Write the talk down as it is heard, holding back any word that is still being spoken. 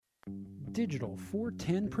Digital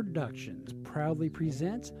 410 Productions proudly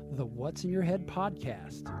presents the What's in Your Head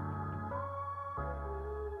podcast.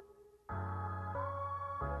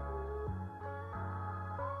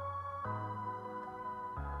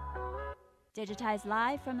 Digitized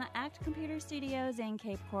live from the ACT Computer Studios in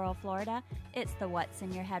Cape Coral, Florida, it's the What's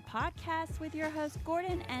in Your Head podcast with your hosts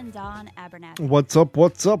Gordon and Don Abernathy. What's up,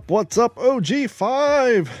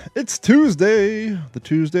 OG5? It's Tuesday, the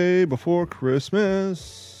Tuesday before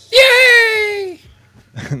Christmas. Yay!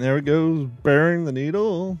 And there it goes, bearing the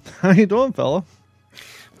needle. How you doing, fella?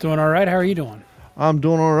 Doing all right. How are you doing? I'm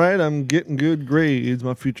doing all right. I'm getting good grades.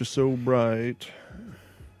 My future's so bright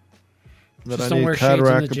that Just I don't wear need shades in the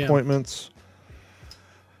cataract gym. appointments.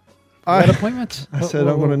 What appointments? I said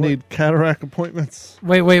I'm going to need cataract appointments.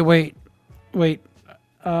 Wait.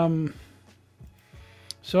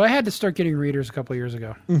 So I had to start getting readers a couple years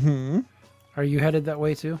ago. Mm-hmm. Are you headed that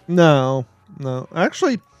way too? No.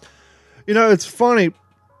 Actually, you know, it's funny.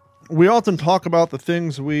 We often talk about the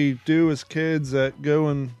things we do as kids that go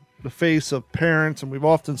in the face of parents, and we've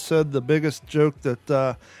often said the biggest joke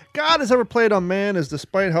that God has ever played on man is,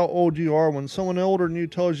 despite how old you are, when someone older than you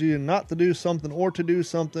tells you not to do something or to do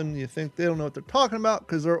something, you think they don't know what they're talking about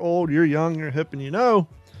because they're old, you're young, you're hip, and you know.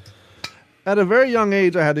 At a very young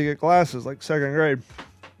age, I had to get glasses, like second grade.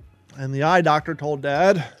 And the eye doctor told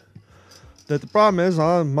Dad that the problem is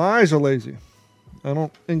my eyes are lazy. I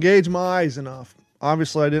don't engage my eyes enough.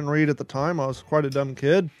 Obviously, I didn't read at the time. I was quite a dumb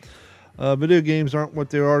kid. Video games aren't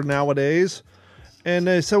what they are nowadays. And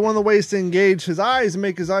they said one of the ways to engage his eyes and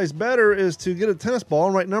make his eyes better is to get a tennis ball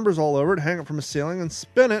and write numbers all over it, hang it from a ceiling, and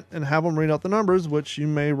spin it and have him read out the numbers, which you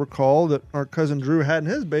may recall that our cousin Drew had in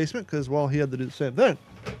his basement because, well, he had to do the same thing.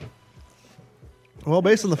 Well,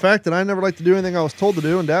 based on the fact that I never liked to do anything I was told to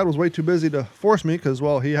do, and Dad was way too busy to force me because,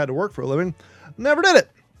 well, he had to work for a living, never did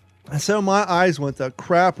it. And so my eyes went to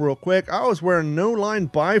crap real quick. I was wearing no-line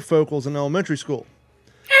bifocals in elementary school.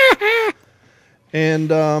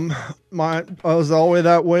 And I was all the way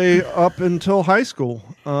that way up until high school.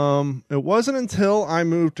 It wasn't until I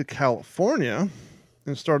moved to California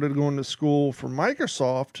and started going to school for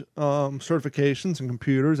Microsoft certifications and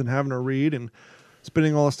computers and having to read and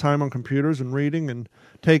spending all this time on computers and reading and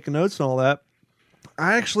taking notes and all that.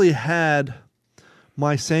 I actually had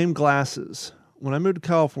my same glasses. When I moved to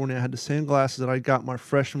California, I had the same glasses that I got my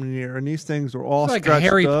freshman year, and these things were all Like scratched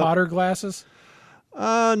Harry up. Potter glasses?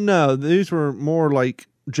 No, these were more like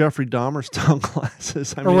Jeffrey Dahmer style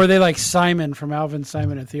glasses. Or were they like Simon from Alvin,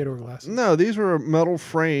 Simon and Theodore glasses? No, these were metal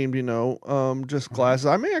framed, just glasses.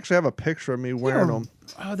 I may actually have a picture of me wearing them.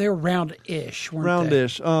 Oh, they were round-ish, weren't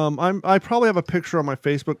Roundish. I probably have a picture on my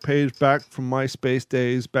Facebook page back from MySpace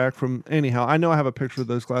days, anyhow. I know I have a picture of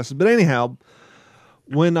those glasses. But anyhow,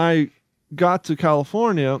 when I got to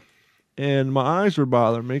California and my eyes were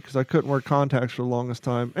bothering me because I couldn't wear contacts for the longest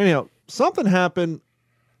time. Anyhow, something happened.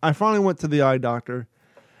 I finally went to the eye doctor,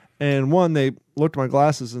 and they looked at my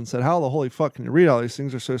glasses and said, how the holy fuck can you read all these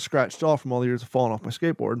things? They're so scratched off from all the years of falling off my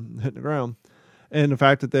skateboard and hitting the ground. And the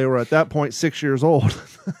fact that they were at that point 6 years old.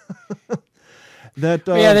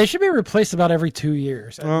 They should be replaced about every 2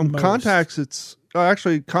 years. Contacts,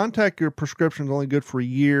 contact your prescription is only good for a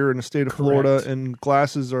year in the state of Florida, and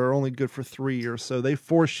glasses are only good for 3 years. So they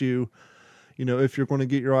force you, if you're going to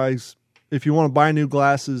get your eyes, if you want to buy new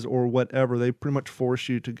glasses or whatever, they pretty much force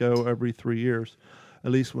you to go every 3 years.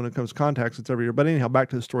 At least when it comes to contacts, it's every year. But anyhow, back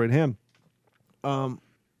to the story at hand.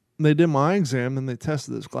 They did my eye exam and they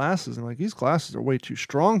tested those glasses, and these glasses are way too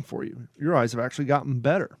strong for you. Your eyes have actually gotten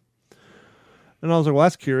better. And I was like, well,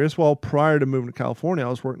 that's curious. Well, prior to moving to California, I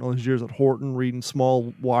was working all these years at Horton, reading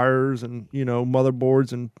small wires and,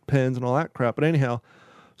 motherboards and pens and all that crap. But anyhow,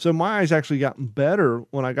 so my eyes actually gotten better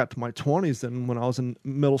when I got to my 20s than when I was in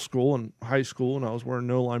middle school and high school and I was wearing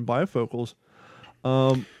no-line bifocals.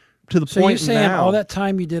 To the so point you're saying now, all that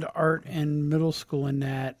time you did art in middle school and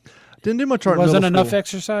that didn't do much art in wasn't middle enough school.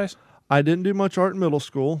 exercise? I didn't do much art in middle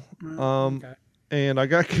school. Okay. And I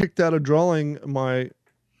got kicked out of drawing my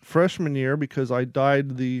freshman year because I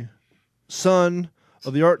dyed the son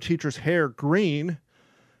of the art teacher's hair green,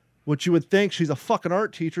 which you would think, she's a fucking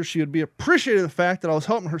art teacher, she would be appreciative of the fact that I was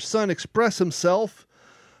helping her son express himself.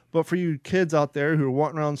 But for you kids out there who are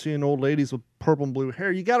walking around seeing old ladies with purple and blue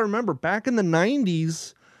hair, you got to remember, back in the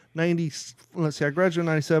 90s, I graduated in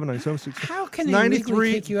 97, 97, 96. How can they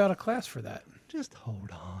legally kick you out of class for that? Just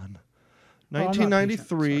hold on. Well,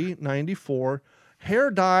 1993, 94,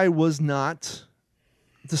 hair dye was not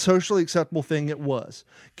the socially acceptable thing it was.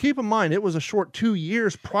 Keep in mind, it was a short 2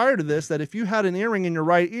 years prior to this that if you had an earring in your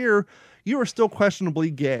right ear, you were still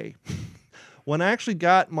questionably gay. When I actually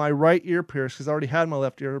got my right ear pierced, because I already had my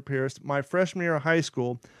left ear pierced, my freshman year of high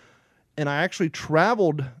school, and I actually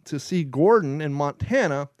traveled to see Gordon in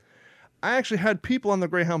Montana, I actually had people on the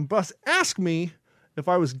Greyhound bus ask me if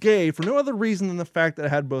I was gay for no other reason than the fact that I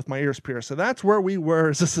had both my ears pierced. So that's where we were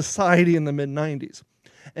as a society in the mid-90s.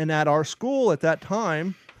 And at our school at that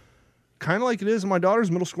time, kind of like it is in my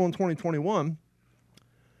daughter's middle school in 2021,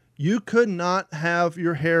 you could not have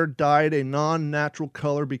your hair dyed a non-natural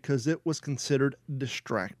color because it was considered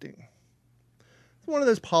distracting. It's one of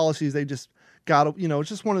those policies they just got, it's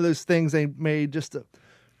just one of those things they made just to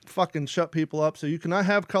fucking shut people up. So you cannot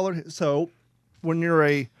have color. So when you're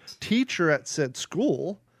a teacher at said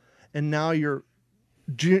school and now your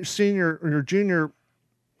senior or your junior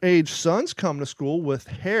age sons come to school with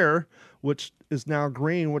hair, which is now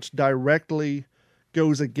green, which directly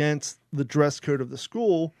goes against the dress code of the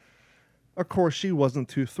school, of course, she wasn't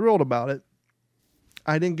too thrilled about it.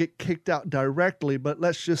 I didn't get kicked out directly, but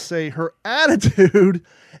let's just say her attitude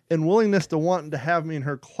and willingness to want to have me in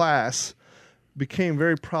her class became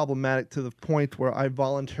very problematic to the point where I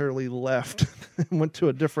voluntarily left and went to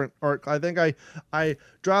a different art. I think I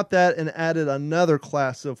dropped that and added another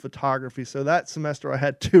class of photography. So that semester I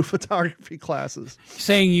had 2 photography classes.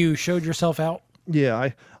 Saying you showed yourself out?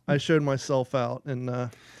 Yeah, I showed myself out. And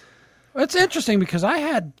it's interesting because I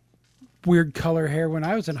had weird color hair when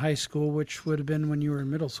I was in high school, which would have been when you were in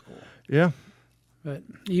middle school. Yeah. But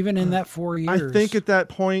even in that 4 years. I think at that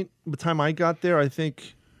point, by the time I got there, I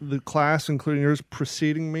think the class, including yours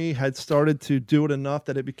preceding me, had started to do it enough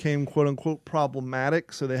that it became quote unquote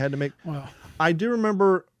problematic. So they had to make. Wow. I do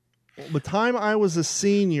remember the time I was a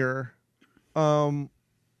senior, the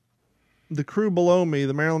crew below me,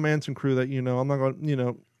 the Marilyn Manson crew that I'm not going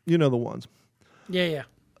to, you know the ones. Yeah.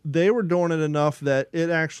 They were doing it enough that it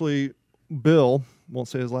actually, Bill, won't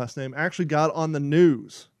say his last name, actually got on the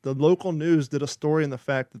news. The local news did a story on the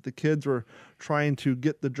fact that the kids were trying to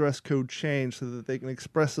get the dress code changed so that they can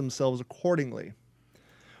express themselves accordingly.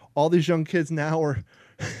 All these young kids now are,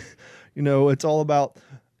 it's all about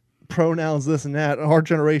pronouns, this and that. Our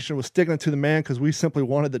generation was sticking it to the man because we simply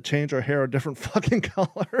wanted to change our hair a different fucking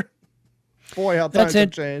color. Boy, how times have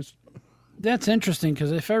changed. That's interesting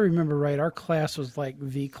because if I remember right, our class was like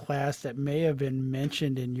the class that may have been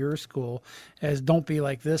mentioned in your school as don't be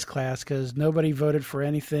like this class because nobody voted for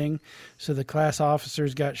anything. So the class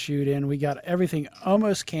officers got shooed in. We got everything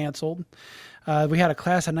almost canceled. We had a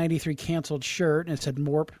class of 93 canceled shirt and it said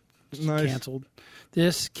MORP canceled.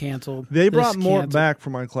 This canceled. They brought MORP back for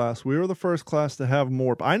my class. We were the first class to have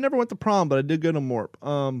MORP. I never went to prom, but I did go to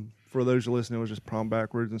MORP. For those who listening, it was just prom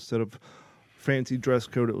backwards instead of fancy dress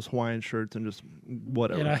code. It was Hawaiian shirts and just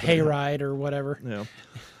whatever. Hayride or whatever. Yeah.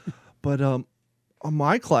 But on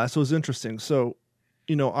my class, it was interesting. So,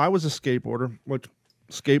 I was a skateboarder, which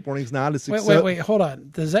skateboarding is not as successful. Wait, hold on.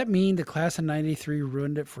 Does that mean the class of 93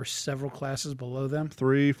 ruined it for several classes below them?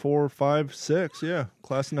 3, 4, 5, 6, yeah.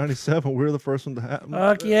 Class of 97, we were the first one to have.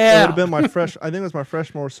 Fuck yeah. It would have been my I think it was my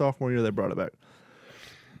freshman or sophomore year they brought it back.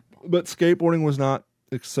 But skateboarding was not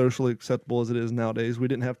socially acceptable as it is nowadays. We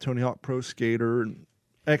didn't have Tony Hawk Pro Skater, and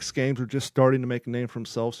X Games were just starting to make a name for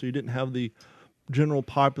themselves, so you didn't have the general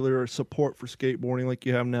popular support for skateboarding like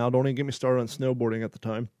you have now. Don't even get me started on snowboarding at the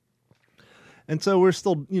time. And so we're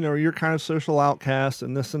still, you're kind of social outcasts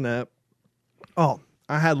and this and that. Oh,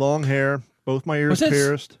 I had long hair, both my ears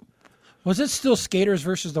pierced. Was it still skaters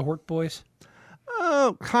versus the Hort Boys?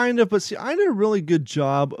 Kind of, but see, I did a really good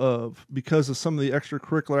job because of some of the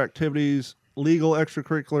extracurricular activities, legal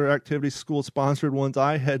extracurricular activities, school-sponsored ones,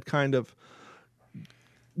 I had kind of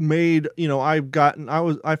made, I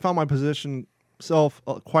found my position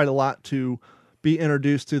quite a lot to be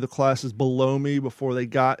introduced to the classes below me before they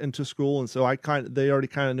got into school, and so they already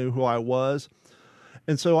kind of knew who I was.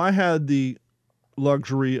 And so I had the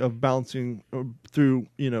luxury of bouncing through,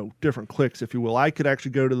 different cliques, if you will. I could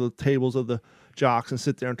actually go to the tables of the jocks and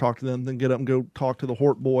sit there and talk to them, then get up and go talk to the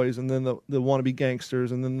Hort Boys, and then the wannabe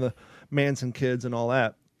gangsters, and then the Manson kids and all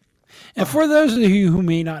that. And for those of you who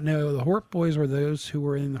may not know, the Hort Boys were those who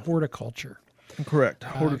were in horticulture. Correct.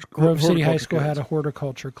 Grove City High School had a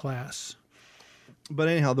horticulture class. But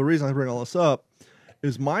anyhow, the reason I bring all this up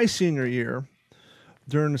is my senior year,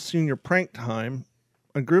 during the senior prank time,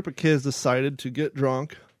 a group of kids decided to get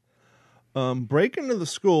drunk, break into the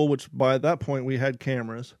school, which by that point we had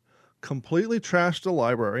cameras, completely trashed the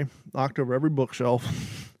library, knocked over every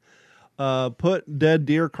bookshelf, put dead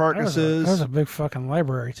deer carcasses. That was a big fucking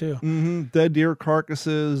library, too. Mm-hmm, dead deer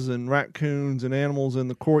carcasses and raccoons and animals in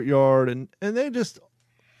the courtyard, and they just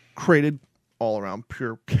created all around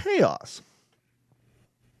pure chaos.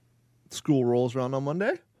 School rolls around on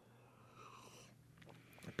Monday.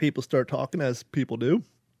 People start talking, as people do.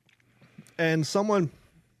 And someone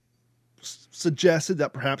suggested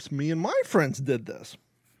that perhaps me and my friends did this.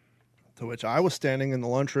 To which I was standing in the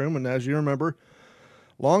lunchroom, and as you remember,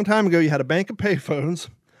 a long time ago, you had a bank of payphones,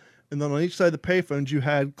 and then on each side of the payphones, you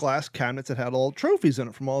had glass cabinets that had all the trophies in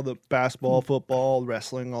it from all the basketball, football,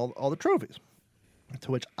 wrestling, all the trophies.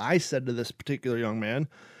 To which I said to this particular young man,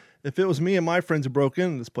 if it was me and my friends who broke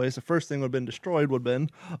into this place, the first thing would have been destroyed would have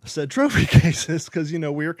been said trophy cases, because, we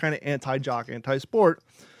were kind of anti-jock, anti-sport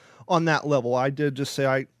on that level. I did just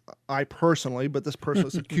say I personally, but this person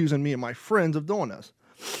was accusing me and my friends of doing this.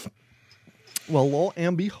 Well, lo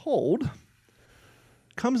and behold,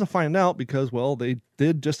 comes to find out because, well, they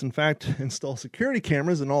did just, in fact, install security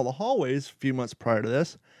cameras in all the hallways a few months prior to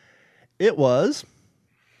this. It was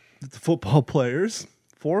the football players,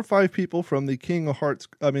 4 or 5 people from the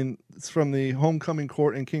it's from the homecoming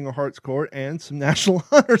court and King of Hearts court, and some National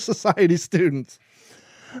Honor Society students.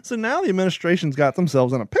 So now the administration's got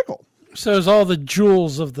themselves in a pickle. So it's all the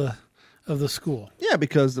jewels of the school. Yeah,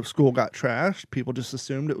 because the school got trashed. People just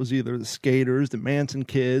assumed it was either the skaters, the Manson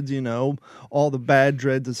kids, all the bad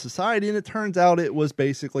dreads of society. And it turns out it was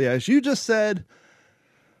basically, as you just said,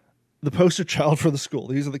 the poster child for the school.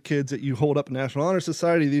 These are the kids that you hold up in National Honor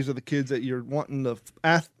Society. These are the kids that you're wanting the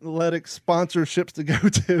athletic sponsorships to go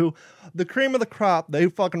to. The cream of the crop, they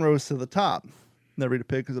fucking rose to the top. Never eat a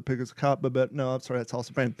pig because a pig is a cop, but no, I'm sorry, that's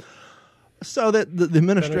also pain. So that the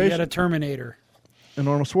administration... You had a Terminator. And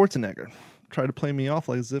Arnold Schwarzenegger tried to play me off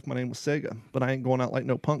like as if my name was Sega, but I ain't going out like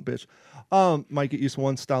no punk bitch. Might get used to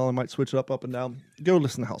one style and might switch it up and down. Go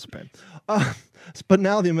listen to House of Pain. But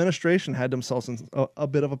now the administration had themselves in a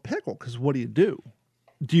bit of a pickle, because what do?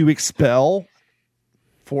 Do you expel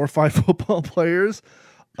 4 or 5 football players,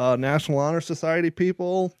 National Honor Society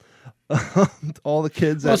people, all the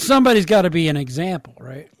kids? Well, somebody's got to be an example,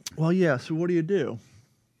 right? Well, yeah. So what do?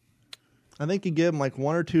 I think you give them like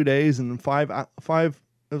 1 or 2 days, and then five.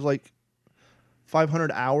 It was like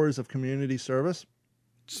 500 hours of community service.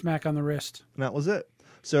 Smack on the wrist. And that was it.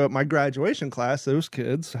 So at my graduation class, those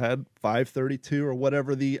kids had 532 or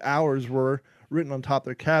whatever the hours were written on top of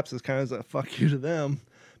their caps as kind of a fuck you to them,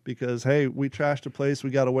 because, hey, we trashed the place, we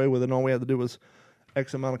got away with it, and all we had to do was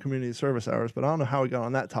X amount of community service hours. But I don't know how we got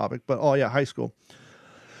on that topic. But, oh, yeah, high school.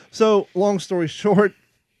 So long story short,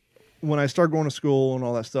 when I started going to school and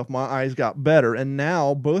all that stuff, my eyes got better. And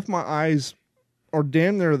now both my eyes are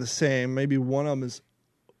damn near the same. Maybe one of them is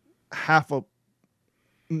half a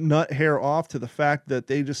nut hair off to the fact that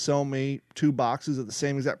they just sell me 2 boxes of the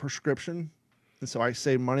same exact prescription. And so I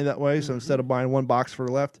save money that way. So instead of buying 1 box for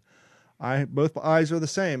the left, both eyes are the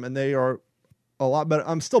same, and they are a lot better.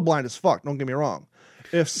 I'm still blind as fuck, don't get me wrong.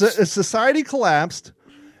 If society collapsed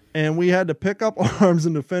and we had to pick up arms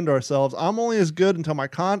and defend ourselves, I'm only as good until my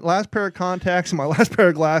last pair of contacts and my last pair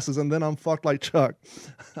of glasses, and then I'm fucked like Chuck.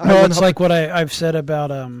 Well, it's like what I've said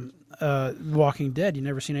about Walking Dead. You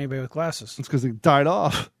never seen anybody with glasses. It's because they died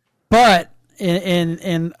off. But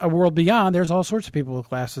in a world beyond, there's all sorts of people with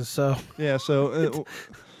glasses. So yeah, so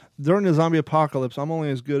during the zombie apocalypse, I'm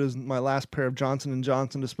only as good as my last pair of Johnson &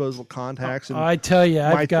 Johnson disposable contacts. And I tell you,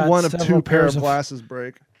 I've got one of 2 pairs of glasses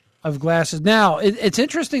break. Of glasses. Now, it's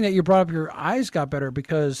interesting that you brought up your eyes got better,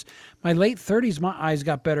 because my late 30s, my eyes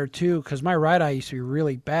got better too, because my right eye used to be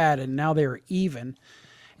really bad, and now they're even.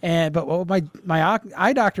 But what my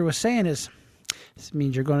eye doctor was saying is, this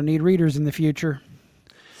means you're going to need readers in the future.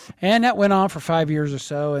 And that went on for 5 years or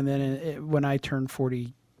so, and then when I turned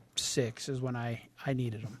 46 is when I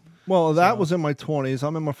needed them. Well, that was in my 20s.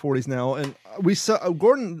 I'm in my 40s now, and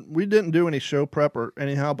Gordon, we didn't do any show prep or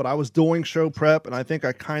anyhow, but I was doing show prep, and I think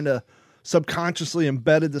I kind of subconsciously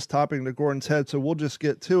embedded this topic into Gordon's head, so we'll just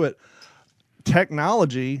get to it.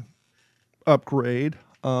 Technology upgrade.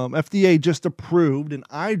 FDA just approved an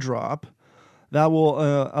eye drop that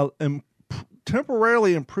will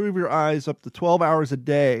temporarily improve your eyes up to 12 hours a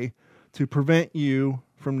day to prevent you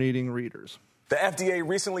from needing readers. The FDA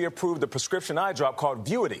recently approved a prescription eye drop called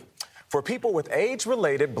Vuity for people with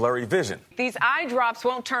age-related blurry vision. These eye drops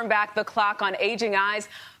won't turn back the clock on aging eyes,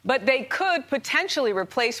 but they could potentially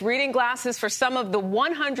replace reading glasses for some of the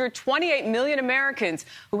 128 million Americans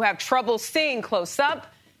who have trouble seeing close up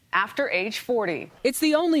after age 40. It's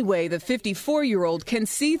the only way the 54-year-old can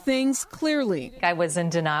see things clearly. I was in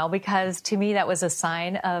denial because to me that was a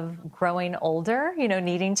sign of growing older,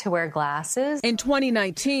 needing to wear glasses. In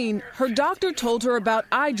 2019, her doctor told her about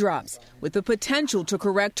eye drops with the potential to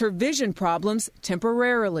correct her vision problems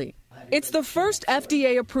temporarily. It's the first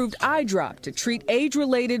FDA-approved eye drop to treat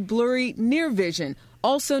age-related blurry near vision,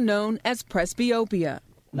 also known as presbyopia.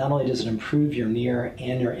 Not only does it improve your near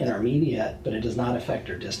and your intermediate, but it does not affect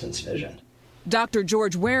your distance vision. Dr.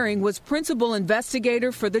 George Waring was principal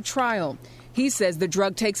investigator for the trial. He says the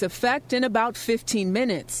drug takes effect in about 15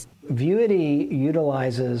 minutes. Vuity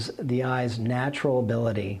utilizes the eye's natural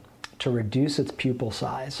ability to reduce its pupil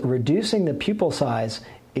size. Reducing the pupil size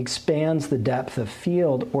expands the depth of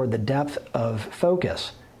field or the depth of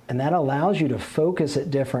focus, and that allows you to focus at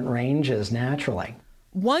different ranges naturally.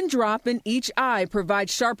 1 drop in each eye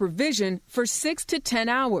provides sharper vision for 6 to 10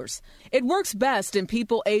 hours. It works best in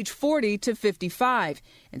people age 40 to 55,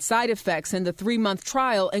 and side effects in the 3-month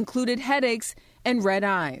trial included headaches and red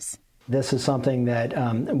eyes. This is something that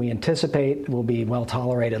we anticipate will be well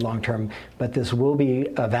tolerated long term, but this will be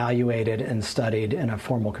evaluated and studied in a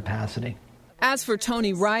formal capacity. As for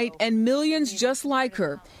Tony Wright and millions just like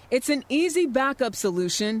her, it's an easy backup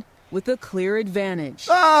solution with a clear advantage.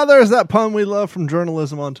 There's that pun we love from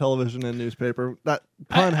journalism on television and newspaper. That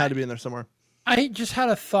pun had to be in there somewhere. I just had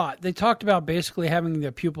a thought. They talked about basically having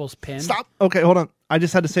the pupils pinned. Stop. Okay, hold on. I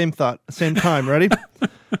just had the same thought, same time. Ready?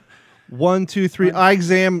 1, 2, 3. Eye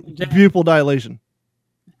exam, pupil dilation.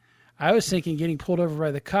 I was thinking getting pulled over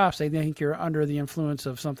by the cops, they think you're under the influence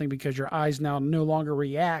of something because your eyes now no longer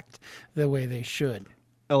react the way they should.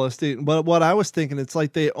 LSD. But what I was thinking, it's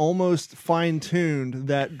like they almost fine-tuned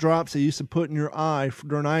that drops they used to put in your eye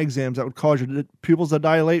during eye exams that would cause your pupils to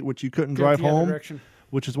dilate, which you couldn't drive home,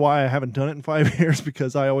 which is why I haven't done it in 5 years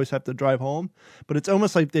because I always have to drive home. But it's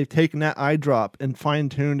almost like they've taken that eye drop and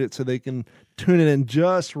fine-tuned it so they can tune it in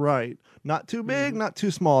just right. Not too big, not too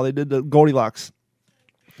small. They did the Goldilocks.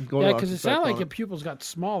 Yeah, because it sounded like your pupils got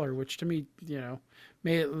smaller, which to me,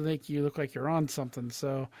 made it make you look like you're on something.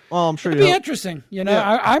 So, well, I'm sure it'd be interesting.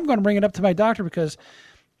 Yeah. I'm going to bring it up to my doctor because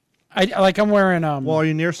I'm wearing. Well, are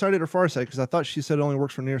you nearsighted or farsighted? Because I thought she said it only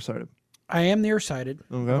works for nearsighted. I am nearsighted.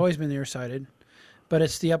 Okay. I've always been nearsighted, but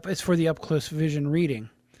it's for the up close vision reading.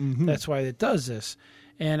 Mm-hmm. That's why it does this.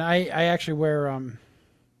 And I actually wear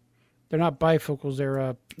they're not bifocals.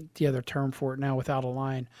 They're the other term for it now without a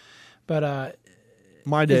line, but.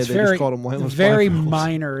 My day, they just called them mindless. Very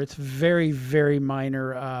minor. It's very, very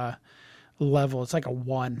minor level. It's like a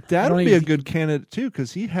 1. That would be a good candidate too,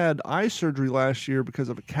 because he had eye surgery last year because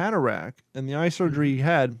of a cataract, and the eye surgery he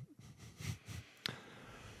had.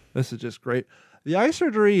 This is just great. The eye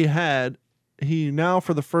surgery he had, he now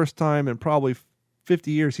for the first time in probably 50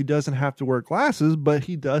 years, he doesn't have to wear glasses, but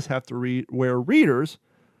he does have to wear readers,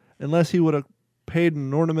 unless he would have paid an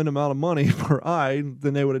inordinate amount of money per eye.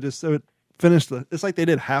 Then they would have just finished it's like they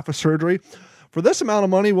did half a surgery. For this amount of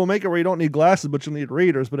money, we'll make it where you don't need glasses, but you'll need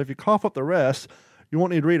readers. But if you cough up the rest, you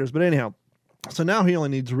won't need readers. But anyhow, so now he only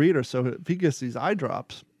needs readers. So if he gets these eye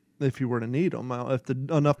drops, if he were to need them,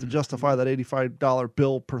 enough to justify that $85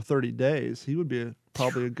 bill per 30 days, he would be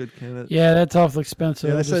probably a good candidate. Yeah, that's awful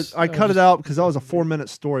expensive. Yeah, I cut it out because that was a 4-minute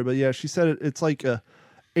story. But yeah, she said it's like a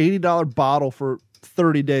 $80 bottle for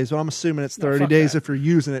 30 days. But I'm assuming it's 30 days if you're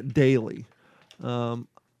using it daily.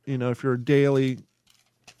 If you're daily,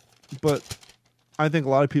 but I think a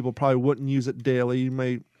lot of people probably wouldn't use it daily. You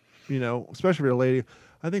may, especially if you're a lady.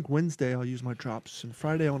 I think Wednesday I'll use my drops, and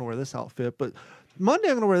Friday I want to wear this outfit, but Monday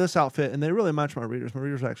I'm going to wear this outfit, and they really match my readers. My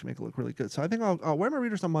readers actually make it look really good. So I think I'll wear my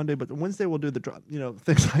readers on Monday, but Wednesday we'll do the drop,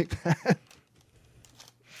 things like that.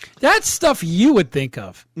 That's stuff you would think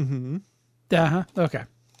of. Mm-hmm. Uh-huh. Okay.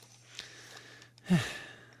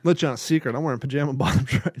 Let you on a secret. I'm wearing pajama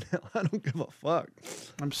bottoms right now. I don't give a fuck.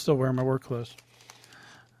 I'm still wearing my work clothes.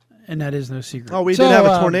 And that is no secret. Oh, we did have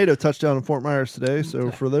a tornado touchdown in Fort Myers today. So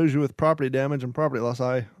for those of you with property damage and property loss,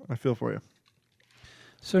 I feel for you.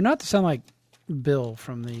 So not to sound like Bill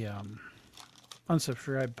from the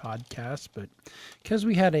Unsubscribed podcast, but because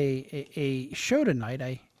we had a show tonight,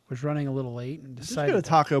 I was running a little late and decided to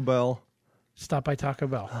Taco Bell. Stop by Taco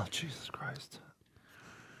Bell. Oh, Jesus Christ.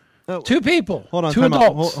 2 people. Hold on. 2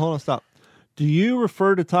 adults. Hold on. Stop. Do you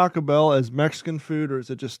refer to Taco Bell as Mexican food, or is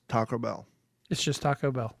it just Taco Bell? It's just Taco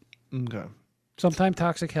Bell. Okay. Sometimes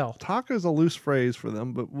Toxic Hell. Taco is a loose phrase for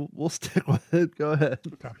them, but we'll stick with it. Go ahead.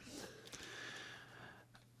 Okay.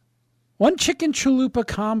 1 chicken chalupa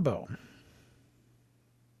combo.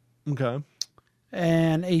 Okay.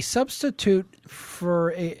 And a substitute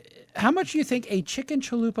for how much do you think a chicken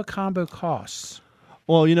chalupa combo costs?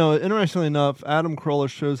 Well, interestingly enough, Adam Carolla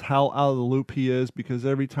shows how out of the loop he is, because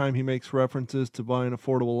every time he makes references to buying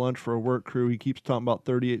affordable lunch for a work crew, he keeps talking about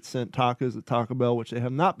 38-cent tacos at Taco Bell, which they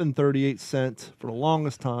have not been 38 cents for the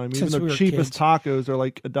longest time. Since even the cheapest tacos are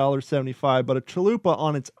like $1.75, but a chalupa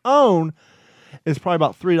on its own is probably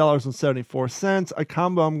about $3.74. A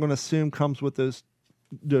combo, I'm going to assume, comes with those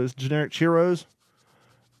generic churros.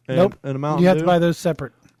 Nope. And a Mountain You have Dew. to buy those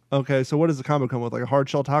separate. Okay, so what does the combo come with? Like a hard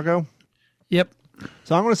shell taco? Yep.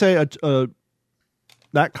 So I'm going to say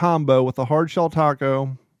that combo with a hard shell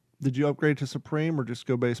taco. Did you upgrade to Supreme or just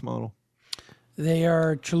go base model? They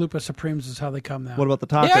are Chalupa Supremes is how they come now. What about the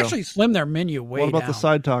taco? They actually slimmed their menu way What about down. the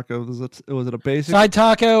side taco? Was it a basic? Side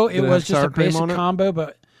taco, it Did was have just sour a cream basic on it?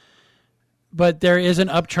 combo, but there is an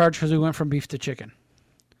upcharge because we went from beef to chicken.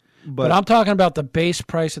 But I'm talking about the base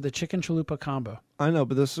price of the chicken chalupa combo. I know,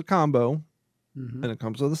 but this is a combo, and it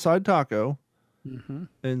comes with a side taco.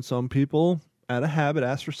 And some people, out of habit,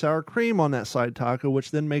 ask for sour cream on that side taco, which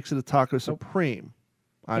then makes it a taco supreme.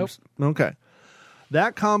 Okay.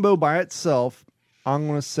 That combo by itself, I'm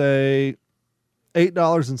going to say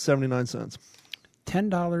 $8.79.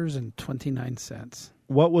 $10.29.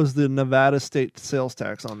 What was the Nevada state sales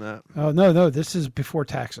tax on that? Oh, no, this is before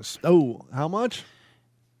taxes. Oh, how much?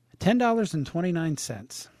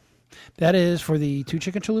 $10.29. That is for the 2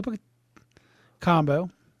 chicken chalupa combo,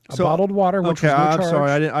 So, bottled water, which was no I'm charge.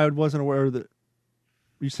 sorry, I wasn't aware that.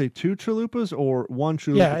 You say 2 chalupas or 1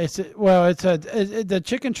 chalupa? Yeah, the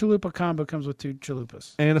chicken chalupa combo comes with 2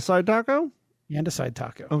 chalupas And a side taco? and a side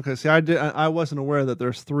taco. Okay, see, I wasn't aware that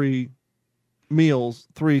there's 3 meals,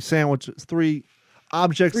 3 sandwiches, 3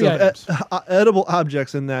 objects 3 of items. edible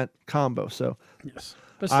objects in that combo. So Yes,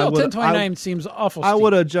 but still, $10.29 seems awful. I steep.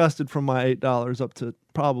 would have adjusted from my $8 up to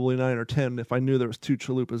probably 9 or 10 if I knew there was 2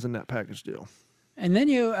 chalupas in that package deal. And then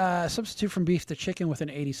you substitute from beef to chicken with an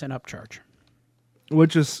 80-cent upcharge.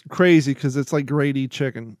 Which is crazy because it's like Grady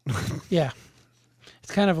chicken. Yeah.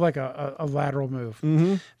 It's kind of like a lateral move.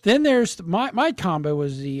 Then there's my combo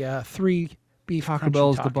was the 3 beef Taco crunchy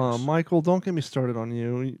Bell's tacos. the bomb. Michael, don't get me started on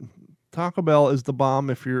you. Taco Bell is the bomb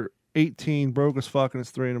if you're 18, broke as fuck, and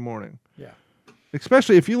it's 3 in the morning. Yeah.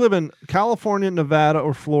 Especially if you live in California, Nevada,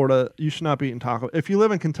 or Florida, you should not be eating taco. If you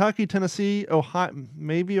live in Kentucky, Tennessee, Ohio,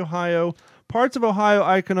 maybe Ohio, parts of Ohio,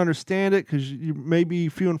 I can understand it because you may be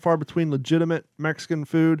few and far between legitimate Mexican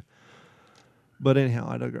food. But anyhow,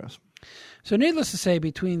 I digress. So needless to say,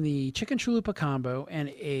 between the chicken chalupa combo and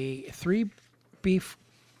a 3 beef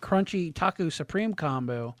crunchy taco supreme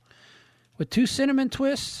combo with 2 cinnamon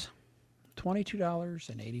twists,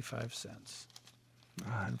 $22.85.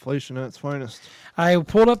 Inflation at its finest. I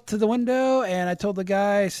pulled up to the window and I told the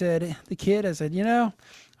guy, I said,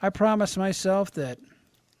 I promised myself that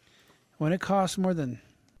when it costs more than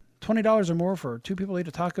 $20 or more for 2 people to eat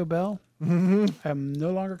a Taco Bell, I'm no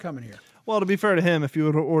longer coming here. Well, to be fair to him, if you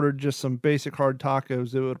would have ordered just some basic hard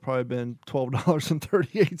tacos, it would have probably been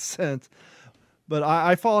 $12.38. But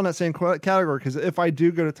I fall in that same category because if I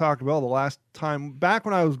do go to Taco Bell, the last time, back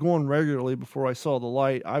when I was going regularly before I saw the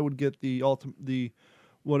light, I would get the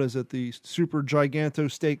super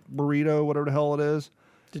giganto steak burrito, whatever the hell it is.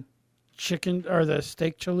 The chicken or the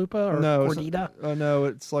steak chalupa or gordita? No,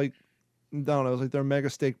 it's like, I don't know, it was like their mega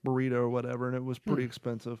steak burrito or whatever, and it was pretty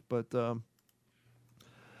expensive. But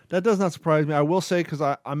that does not surprise me. I will say, because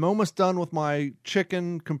I'm almost done with my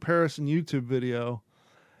chicken comparison YouTube video,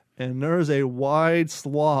 and there is a wide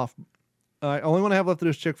swath. Only one I have left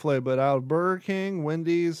is Chick-fil-A, but out of Burger King,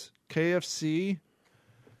 Wendy's, KFC,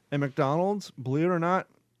 and McDonald's, believe it or not,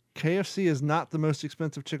 KFC is not the most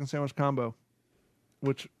expensive chicken sandwich combo,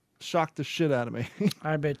 which shocked the shit out of me.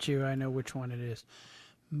 I bet you I know which one it is.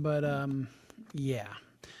 But, yeah.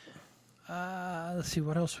 Let's see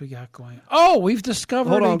what else we got going. Oh, we've discovered.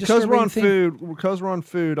 Hold on, because we're on thing.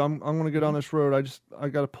 food. I'm going to get on this road. I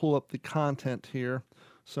got to pull up the content here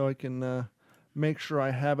so I can make sure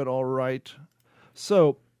I have it all right.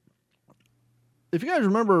 So, if you guys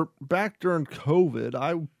remember back during COVID,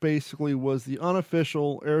 I basically was the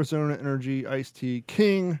unofficial Arizona Energy iced tea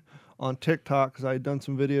king on TikTok because I had done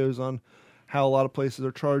some videos on how a lot of places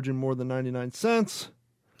are charging more than 99 cents.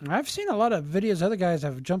 I've seen a lot of videos. Other guys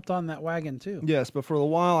have jumped on that wagon too. Yes, but for a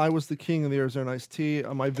while I was the king of the Arizona iced tea.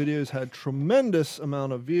 My videos had tremendous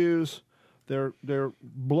amount of views. They're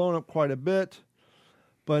blown up quite a bit.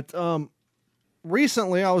 But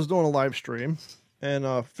recently I was doing a live stream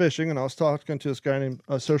and fishing, and I was talking to this guy named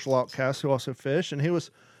Social Outcast who also fished, and we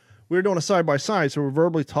were doing a side by side, so we're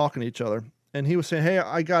verbally talking to each other. And he was saying, "Hey,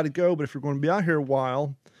 I got to go, but if you're going to be out here a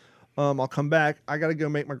while, I'll come back. I got to go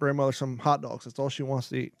make my grandmother some hot dogs. That's all she wants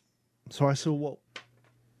to eat." So I said, "Well,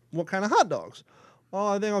 what kind of hot dogs?" "Oh,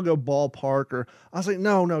 I think I'll go Ballpark." Or I was like,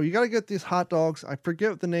 No, you got to get these hot dogs. I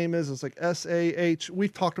forget what the name is. It's like SAH.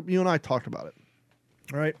 You and I talked about it.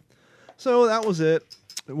 All right. So that was it.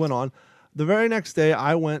 It went on. The very next day,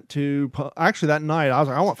 I went to, actually that night, I was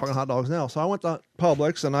like, I want fucking hot dogs now. So I went to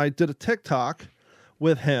Publix and I did a TikTok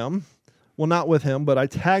with him. Well, not with him, but I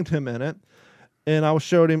tagged him in it. And I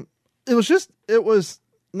showed him, it was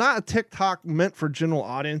not a TikTok meant for general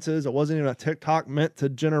audiences. It wasn't even a TikTok meant to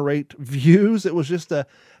generate views. It was just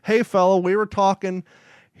hey fella, we were talking.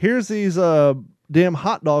 Here's these damn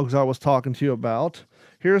hot dogs I was talking to you about.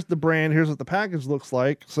 here's the brand, here's what the package looks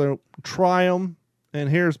like. So try them, and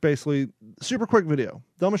here's basically super quick video.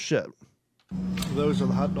 Dumb as shit. Those are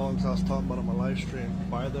the hot dogs I was talking about on my live stream.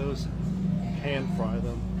 Buy those, pan fry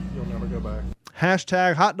them. You'll never go back.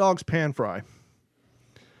 Hashtag hot dogs pan fry.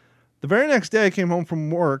 The very next day I came home from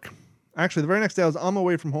work. Actually, the very next day I was on my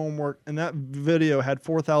way from homework, and that video had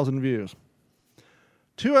 4,000 views.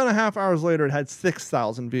 2.5 hours later, it had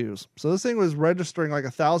 6,000 views. So this thing was registering like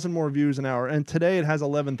 1,000 more views an hour, and today it has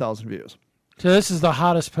 11,000 views. So this is the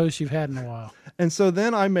hottest post you've had in a while. And so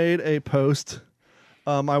then I made a post.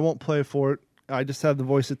 I won't play for it. I just have the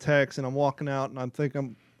voice of text, and I'm walking out, and I'm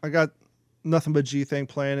thinking, I got nothing but G thing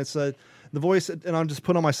playing. It said the voice, and I'm just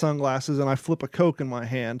putting on my sunglasses, and I flip a Coke in my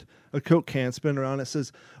hand, a Coke can spin around. It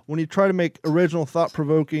says, when you try to make original,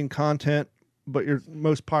 thought-provoking content, but your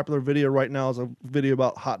most popular video right now is a video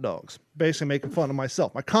about hot dogs, basically making fun of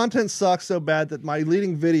myself. My content sucks so bad that my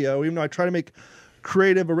leading video, even though I try to make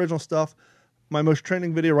creative, original stuff, my most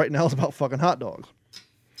trending video right now is about fucking hot dogs.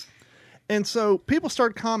 And so people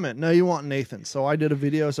start commenting, no, you want Nathan. So I did a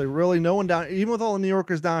video. So really no one down, even with all the New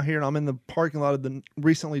Yorkers down here, and I'm in the parking lot of the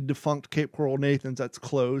recently defunct Cape Coral Nathan's that's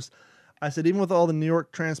closed. I said, even with all the New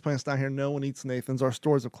York transplants down here, no one eats Nathan's. Our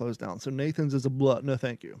stores have closed down. So Nathan's is a blood. No,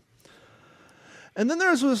 thank you. And then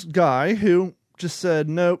there's this guy who just said,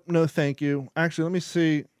 nope, no, thank you. Actually, let me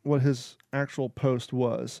see what his actual post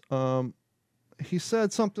was. He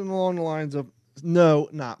said something along the lines of, no,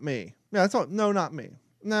 not me. Yeah, that's all. No, not me.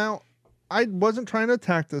 Now, I wasn't trying to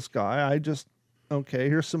attack this guy. I just, okay,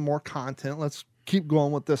 here's some more content. Let's keep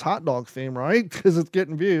going with this hot dog theme, right? Because it's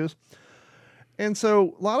getting views. And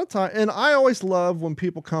so a lot of time, and I always love when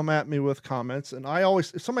people come at me with comments. And I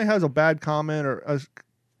always, if somebody has a bad comment or a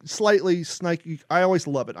slightly snaky, I always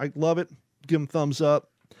love it. I love it. Give them thumbs up.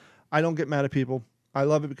 I don't get mad at people. I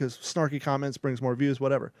love it because snarky comments brings more views,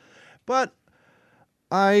 whatever. But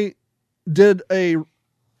I did a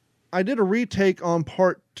retake on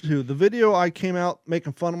part 2. The video I came out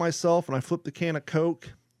making fun of myself and I flipped the can of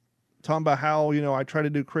Coke, talking about how, I try to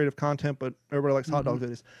do creative content, but everybody likes hot dog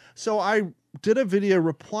videos. So I did a video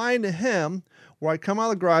replying to him where I come out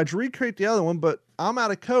of the garage, recreate the other one, but I'm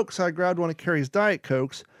out of Coke, so I grabbed one of Carrie's Diet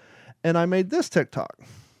Cokes, and I made this TikTok.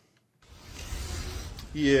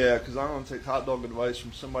 Yeah, because I want to take hot dog advice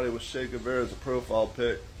from somebody with Che Guevara as a profile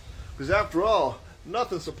pic. Because after all,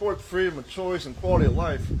 nothing supports freedom of choice and quality of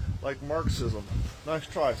life like Marxism. Nice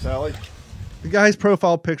try, Sally. The guy's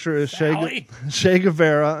profile picture is Che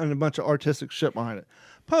Guevara and a bunch of artistic shit behind it.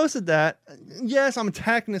 Posted that. Yes, I'm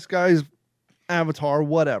attacking this guy's avatar,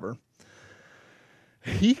 whatever.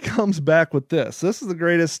 He comes back with this. This is the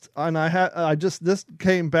greatest, and this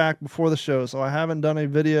came back before the show, so I haven't done a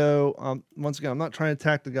video. Once again, I'm not trying to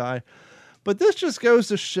attack the guy, but this just goes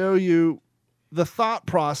to show you the thought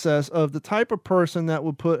process of the type of person that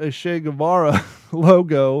would put a Che Guevara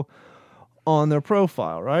logo on their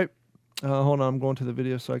profile, right? Hold on, I'm going to the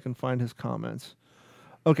video so I can find his comments.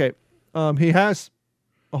 Okay, he has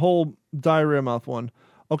a whole diarrhea mouth one.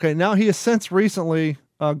 Okay, now he has since recently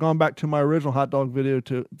gone back to my original hot dog video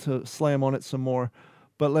to slam on it some more.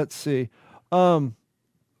 But let's see. Let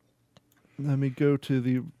me go to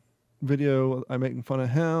the video I'm making fun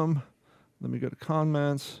of him. Let me go to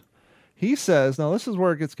comments. He says, now this is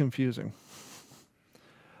where it gets confusing.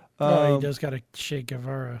 He does got a Che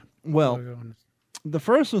Guevara logo on it. The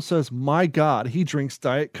first one says, my God, he drinks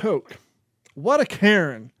Diet Coke. What a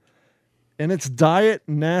Karen. And it's diet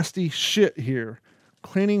nasty shit here.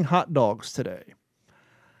 Cleaning hot dogs today.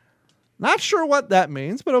 Not sure what that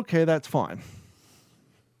means, but okay, that's fine.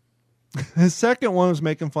 His second one was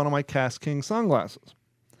making fun of my Cast King sunglasses.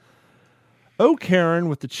 Oh, Karen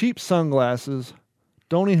with the cheap sunglasses.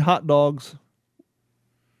 Don't eat hot dogs.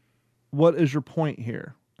 What is your point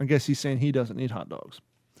here? I guess he's saying he doesn't eat hot dogs.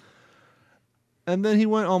 And then he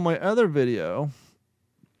went on my other video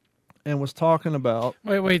and was talking about.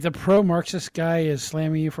 Wait! The pro-Marxist guy is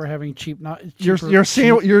slamming you for having cheap. You're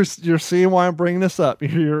seeing why I'm bringing this up.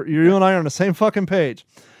 You and I are on the same fucking page.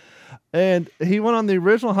 And he went on the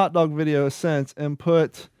original hot dog video since and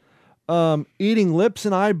put eating lips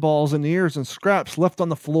and eyeballs and ears and scraps left on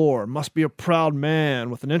the floor. Must be a proud man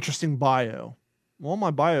with an interesting bio. Well,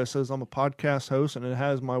 my bio says I'm a podcast host, and it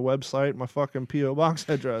has my website, my fucking P.O. Box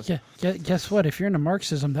address. Yeah, guess what? If you're into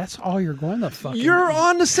Marxism, that's all you're going to fucking... You're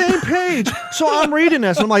on the same page. So I'm reading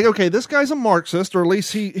this, and I'm like, okay, this guy's a Marxist, or at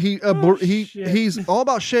least he's all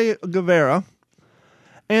about Che Guevara,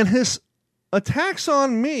 and his attacks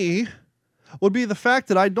on me would be the fact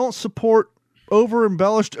that I don't support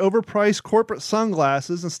over-embellished, overpriced corporate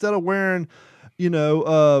sunglasses instead of wearing...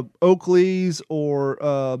 Oakley's or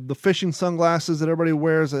the fishing sunglasses that everybody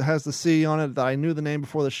wears that has the C on it that I knew the name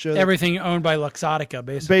before the show. Everything owned by Luxottica,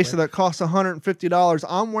 basically. Basically, that costs $150.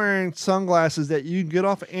 I'm wearing sunglasses that you can get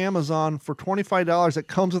off Amazon for $25. It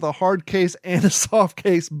comes with a hard case and a soft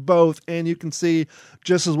case, both, and you can see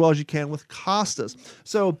just as well as you can with Costas.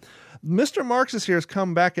 So Mr. Marxist here has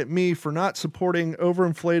come back at me for not supporting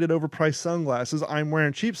overinflated, overpriced sunglasses. I'm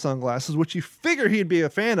wearing cheap sunglasses, which you figure he'd be a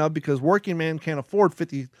fan of because working man can't afford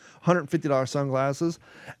 $150 sunglasses.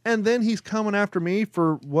 And then he's coming after me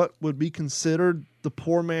for what would be considered the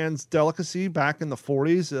poor man's delicacy back in the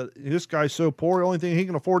 40s. This guy's so poor, the only thing he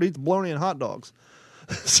can afford to eat is bologna and hot dogs.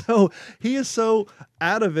 So he is so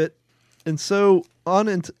out of it and so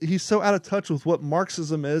he's so out of touch with what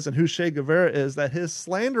Marxism is and who Che Guevara is that his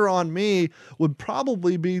slander on me would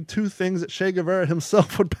probably be two things that Che Guevara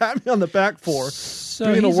himself would pat me on the back for.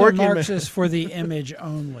 So he's a Marxist for the image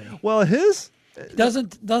only. Well, his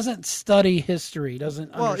doesn't study history.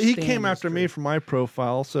 Doesn't. Well, he came after me for my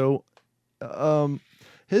profile. So,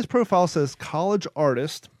 his profile says college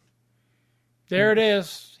artist. There it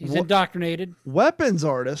is. He's indoctrinated. Weapons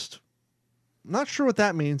artist. Not sure what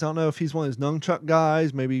that means. I don't know if he's one of those nunchuck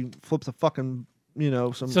guys. Maybe flips a fucking,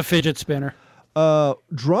 It's a fidget spinner.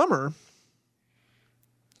 Drummer.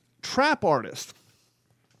 Trap artist.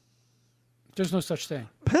 There's no such thing.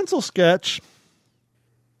 Pencil sketch.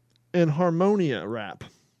 And harmonia rap.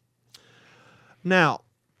 Now,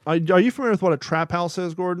 are you familiar with what a trap house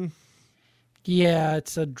is, Gordon? Yeah,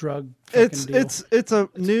 it's a drug. It's a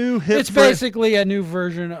new hip. It's basically a new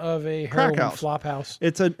version of a crack heroin house. flop house.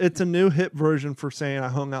 It's a new hip version for saying I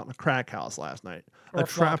hung out in a crack house last night. Or a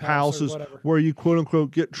trap house is whatever. where you quote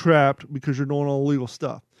unquote get trapped because you're doing all illegal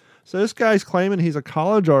stuff. So this guy's claiming he's a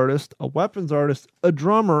college artist, a weapons artist, a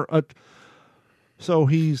drummer.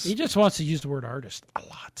 He just wants to use the word artist a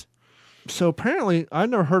lot. So apparently,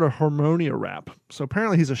 I've never heard of harmonia rap. So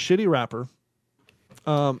apparently, he's a shitty rapper.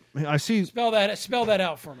 I see. Spell that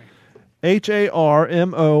out for me.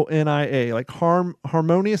 HARMONIA, like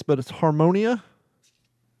harmonious, but it's harmonia.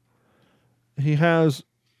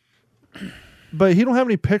 But he don't have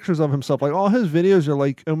any pictures of himself. Like all his videos are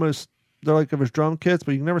they're like of his drum kits,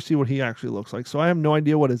 but you can never see what he actually looks like. So I have no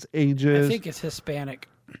idea what his age is. I think it's Hispanic.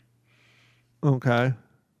 Okay,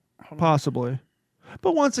 possibly.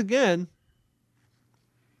 But once again,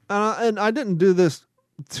 and I didn't do this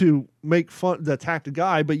to make fun, to attack the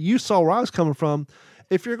guy, but you saw where I was coming from.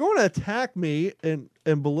 If you're going to attack me and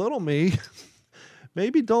belittle me,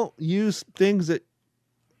 maybe don't use things that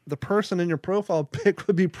the person in your profile pic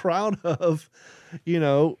would be proud of.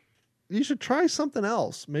 You should try something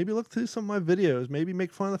else. Maybe look through some of my videos. Maybe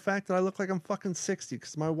make fun of the fact that I look like I'm fucking 60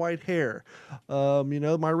 because of my white hair,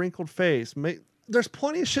 my wrinkled face. There's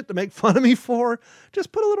plenty of shit to make fun of me for.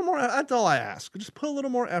 Just put a little more. That's all I ask. Just put a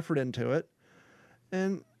little more effort into it.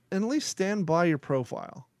 And at least stand by your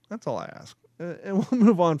profile. That's all I ask. And we'll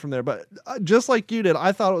move on from there. But just like you did,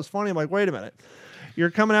 I thought it was funny. I'm like, wait a minute. You're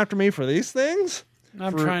coming after me for these things?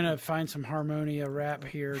 I'm trying to find some harmonia rap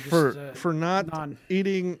here. For not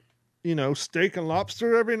eating, steak and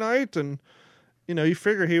lobster every night. And, you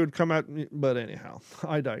figure he would come out. But anyhow,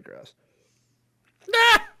 I digress.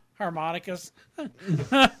 Harmonicas.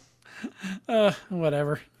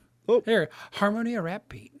 Whatever. Oh. Here, harmonia rap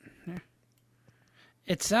beat.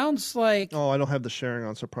 It sounds like... Oh, I don't have the sharing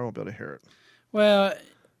on, so I probably won't be able to hear it. Well,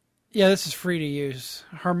 yeah, this is free to use.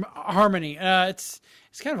 Harmony. It's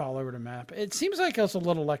kind of all over the map. It seems like it's a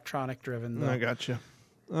little electronic driven, though. I got you.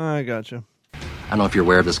 I don't know if you're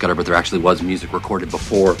aware of this, Gutter, but there actually was music recorded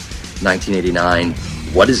before 1989.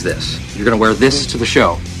 What is this? You're going to wear this to the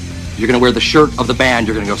show. You're going to wear the shirt of the band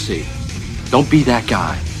you're going to go see. Don't be that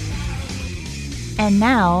guy. And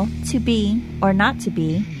now, to be or not to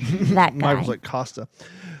be that guy. Mine was like Costa.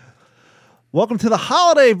 Welcome to the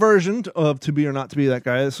holiday version of To Be or Not to Be That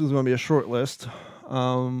Guy. This is going to be a short list.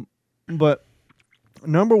 But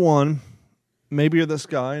number one, maybe you're this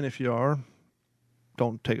guy, and if you are,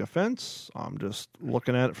 don't take offense. I'm just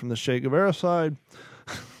looking at it from the Che Guevara side.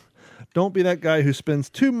 Don't be that guy who spends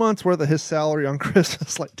 2 months worth of his salary on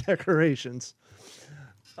Christmas like decorations.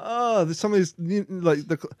 Some of these,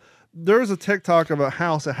 there's a TikTok of a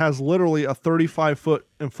house that has literally a 35-foot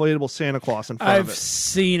inflatable Santa Claus in front of it. I've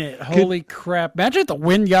seen it. Holy crap. Imagine if the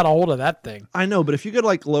wind got a hold of that thing. I know, but if you go to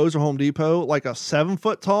like Lowe's or Home Depot, like a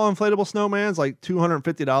 7-foot tall inflatable snowman's like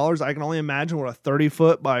 $250. I can only imagine what a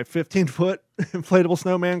 30-foot by 15-foot inflatable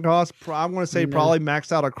snowman costs. I'm going to say probably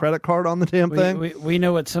maxed out a credit card on the damn thing. We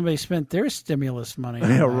know what somebody spent their stimulus money on.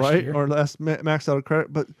 Yeah, right. Year. Or less maxed out a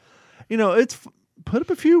credit. But, it's put up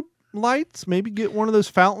a few lights, maybe get one of those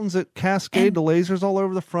fountains that cascade the lasers all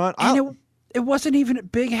over the front. it wasn't even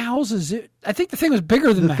at big houses. I think the thing was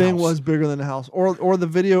bigger than the thing house. was bigger than the house. Or the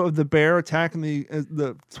video of the bear attacking the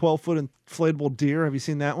 12-foot inflatable deer. Have you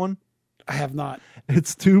seen that one? I have not.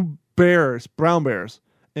 It's 2 bears, brown bears,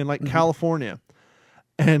 in like California,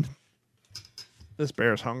 and this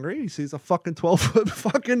bear's hungry. He sees a fucking 12-foot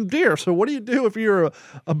fucking deer. So what do you do if you're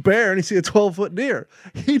a bear and you see a 12-foot deer?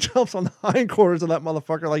 He jumps on the hindquarters of that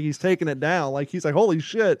motherfucker like he's taking it down. Like he's like, holy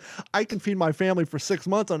shit, I can feed my family for 6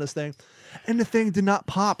 months on this thing. And the thing did not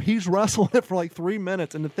pop. He's wrestling it for like 3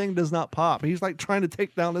 minutes and the thing does not pop. He's like trying to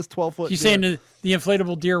take down this 12-foot deer. You saying the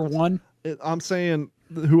inflatable deer won? I'm saying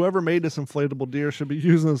whoever made this inflatable deer should be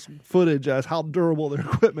using this footage as how durable their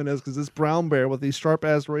equipment is, because this brown bear with these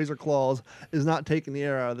sharp-ass razor claws is not taking the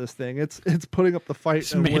air out of this thing. It's putting up the fight.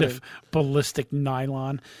 It's and made winning. of ballistic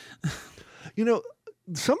nylon. You know,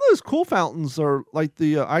 some of those cool fountains are like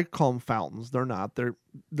I call them fountains. They're not.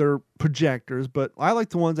 They're projectors, but I like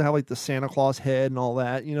the ones that have like the Santa Claus head and all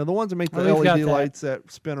that. You know, the ones that make the LED lights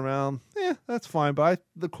that spin around. Yeah, that's fine. But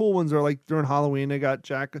the cool ones are like during Halloween. They got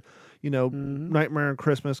Nightmare on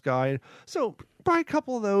Christmas guy. So buy a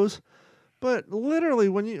couple of those. But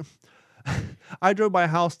literally, I drove by a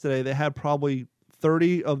house today. They had probably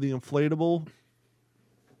 30 of the inflatable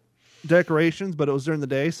decorations, but it was during the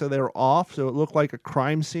day, so they were off. So it looked like a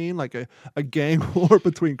crime scene, like a gang war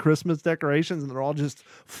between Christmas decorations, and they're all just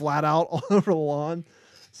flat out all over the lawn.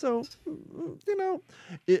 So,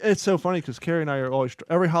 it's so funny because Carrie and I are always,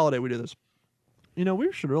 every holiday we do this.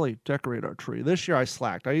 We should really decorate our tree. This year I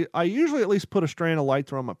slacked. I usually at least put a strand of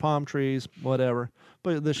lights around my palm trees, whatever.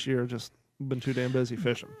 But this year just been too damn busy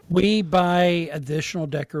fishing. We buy additional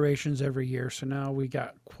decorations every year, so now we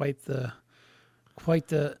got quite the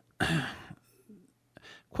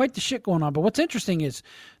shit going on. But what's interesting is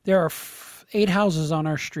there are 8 houses on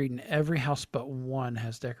our street, and every house but one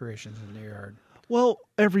has decorations in their yard. Well,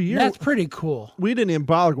 every year that's pretty cool. We didn't even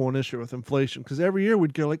bother going this year with inflation because every year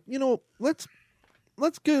we'd go like, let's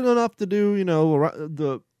get enough to do,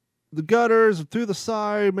 the gutters through the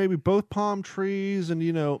side, maybe both palm trees, and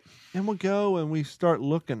and we'll go and we start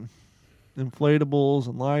looking inflatables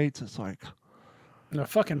and lights. It's like, no,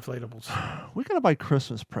 fuck inflatables. We gotta buy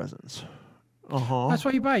Christmas presents. That's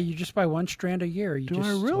what you buy. You just buy one strand a year. Do I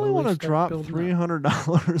really want to drop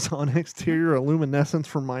 $300 on exterior luminescence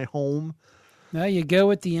for my home? No, you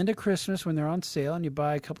go at the end of Christmas when they're on sale and you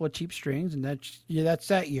buy a couple of cheap strings, and that's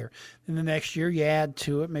that year. And the next year you add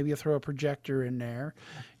to it. Maybe you throw a projector in there,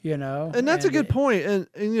 And that's a good point. And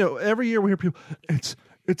every year we hear people,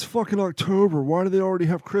 it's fucking October. Why do they already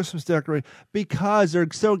have Christmas decorations? Because they're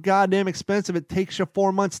so goddamn expensive. It takes you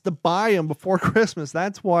 4 months to buy them before Christmas.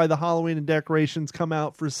 That's why the Halloween and decorations come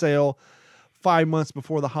out for sale 5 months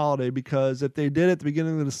before the holiday, because if they did it at the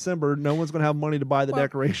beginning of December, no one's going to have money to buy the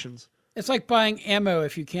decorations. It's like buying ammo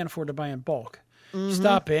if you can't afford to buy in bulk. Mm-hmm. You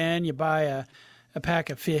stop in, you buy a pack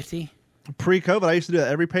of 50. Pre-COVID, I used to do that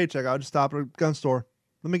every paycheck. I would just stop at a gun store.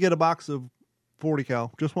 Let me get a box of 40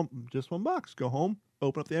 cal. Just one box. Go home,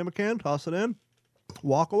 open up the ammo can, toss it in,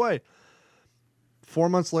 walk away. 4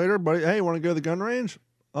 months later, buddy, hey, want to go to the gun range?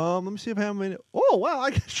 Let me see if I have any. Oh, wow,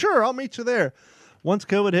 sure, I'll meet you there. Once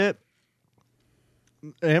COVID hit,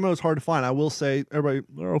 ammo is hard to find. I will say,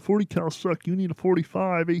 everybody, 40 cal suck. You need a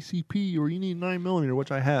 45 ACP or you need 9mm,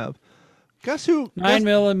 which I have. Guess who?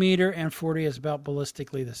 9mm and 40 is about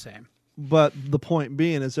ballistically the same. But the point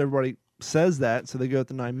being is everybody says that, so they go with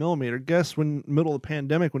the 9mm. Guess when middle of the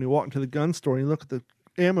pandemic, when you walk into the gun store and you look at the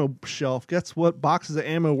ammo shelf, guess what boxes of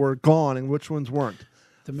ammo were gone and which ones weren't?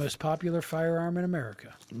 The most popular firearm in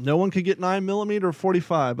America. No one could get 9mm or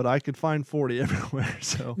 45, but I could find 40 everywhere.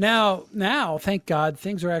 So now, thank God,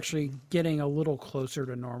 things are actually getting a little closer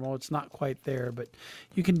to normal. It's not quite there, but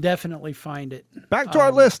you can definitely find it. Back to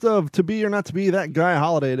our list of to be or not to be that guy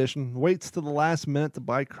holiday edition. Waits to the last minute to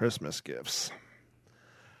buy Christmas gifts.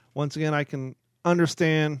 Once again, I can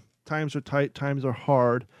understand times are tight, times are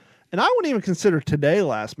hard. And I wouldn't even consider today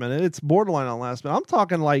last minute. It's borderline on last minute. I'm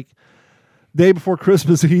talking like day before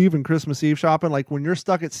Christmas Eve and Christmas Eve shopping, like when you're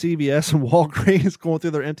stuck at CVS and Walgreens going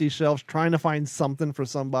through their empty shelves trying to find something for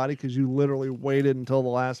somebody because you literally waited until the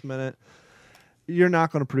last minute, you're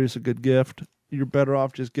not going to produce a good gift. You're better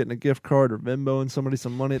off just getting a gift card or Venmoing somebody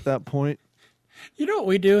some money at that point. You know what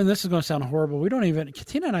we do, and this is going to sound horrible.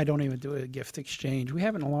 Katina and I don't even do a gift exchange. We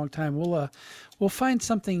haven't in a long time. We'll find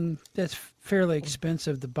something that's fairly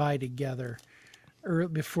expensive to buy together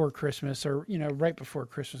before Christmas, or right before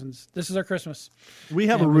Christmas, and this is our Christmas. We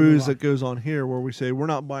have a ruse that goes on here where we say we're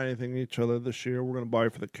not buying anything each other this year. We're going to buy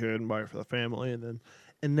for the kid and buy for the family, and then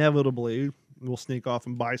inevitably we'll sneak off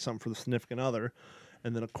and buy something for the significant other.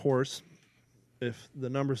 And then, of course, if the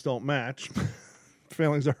numbers don't match,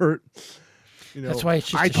 feelings are hurt. You know, That's why it's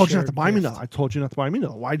just I a told you not to shared buy me gift. nothing. I told you not to buy me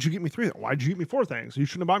nothing. Why'd you get me 3? Why'd you get me 4 things? You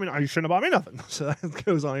shouldn't have bought me. You shouldn't have bought me nothing. So that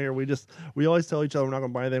goes on here. We always tell each other we're not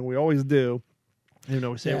going to buy anything. We always do. You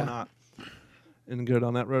know, we say we're not, and go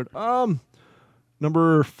down that road.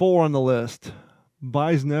 Number 4 on the list: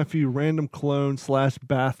 buys nephew random cologne /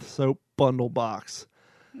 bath soap bundle box.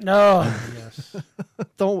 No, yes.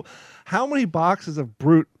 How many boxes of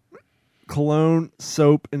Brute cologne,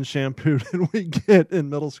 soap, and shampoo did we get in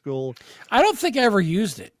middle school? I don't think I ever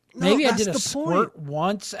used it. Maybe I did a the squirt point.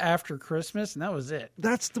 once after Christmas, and that was it.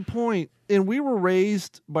 That's the point. And we were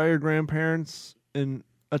raised by our grandparents in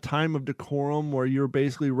a time of decorum where you were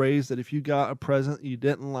basically raised that if you got a present you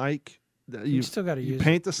didn't like, that You still got to use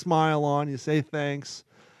paint the smile on, you say thanks,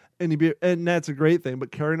 and that's a great thing.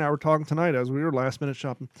 But Carrie and I were talking tonight as we were last minute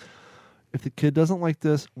shopping. If the kid doesn't like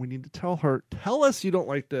this, we need to tell us you don't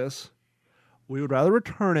like this. We would rather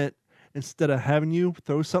return it instead of having you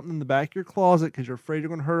throw something in the back of your closet because you're afraid you're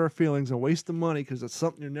going to hurt our feelings and waste the money because it's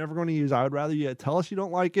something you're never going to use. I would rather you tell us you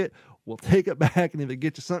don't like it. We'll take it back and either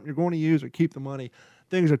get you something you're going to use or keep the money.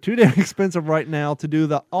 Things are too damn expensive right now to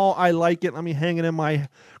do I like it. Let me hang it in my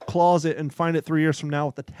closet and find it 3 years from now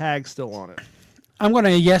with the tag still on it. I'm going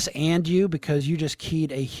to yes and you because you just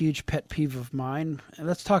keyed a huge pet peeve of mine. And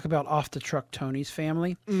let's talk about Off the Truck Tony's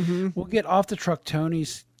family. Mm-hmm. We'll get Off the Truck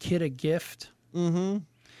Tony's kid a gift. Mm-hmm.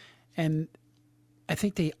 And I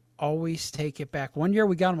think they always take it back. One year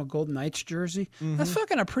we got him a Golden Knights jersey. Mm-hmm. That's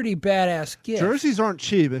fucking a pretty badass gift. Jerseys aren't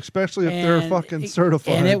cheap, especially if they're fucking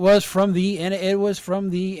certified. And it was from the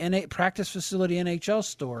practice facility NHL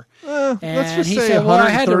store. Let's And just he say said, "Well, I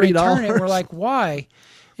had to return it." $130. We're like, "Why?"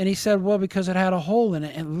 And he said, "Well, because it had a hole in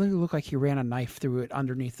it, and it looked like he ran a knife through it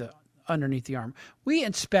underneath the arm." We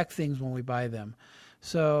inspect things when we buy them.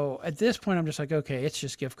 So at this point, I'm just like, okay, it's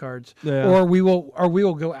just gift cards, or we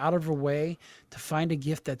will go out of our way to find a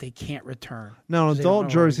gift that they can't return. Now, an adult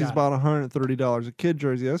jersey is about $130. A kid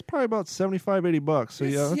jersey, that's probably about $75-$80. So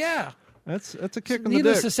that's a kick in the dick.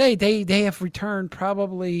 Needless to say, they have returned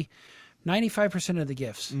probably 95% of the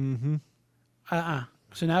gifts. Mm-hmm.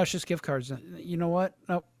 So now it's just gift cards. You know what?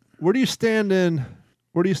 Nope. Where do you stand on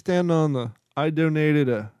the I donated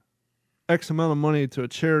a X amount of money to a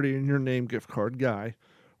charity in your name gift card guy?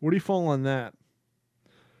 Where do you fall on that?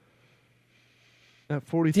 At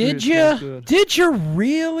 43, Did you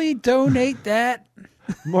really donate that?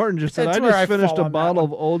 Martin just said, I just finished a bottle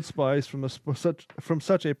of Old Spice from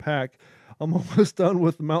such a pack. I'm almost done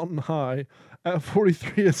with Mountain High. At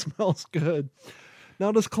 43, it smells good.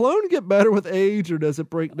 Now, does cologne get better with age or does it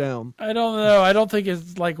break down? I don't know. I don't think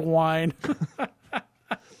it's like wine.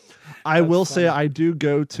 I will say I do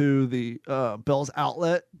go to the Bell's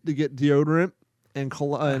Outlet to get deodorant and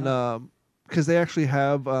cologne because they actually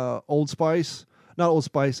have Old Spice. Not Old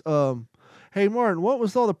Spice. Hey, Martin, what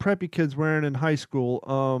was all the preppy kids wearing in high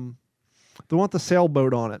school? They want the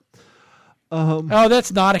sailboat on it. Oh,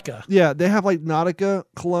 that's Nautica. Yeah, they have like Nautica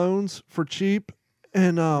colognes for cheap.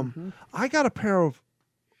 And I got a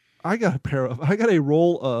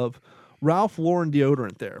roll of Ralph Lauren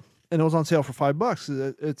deodorant there. And it was on sale for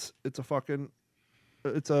 $5. It's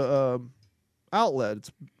a outlet.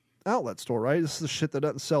 It's outlet store, right? This is the shit that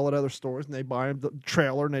doesn't sell at other stores, and they buy them the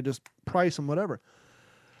trailer and they just price them whatever.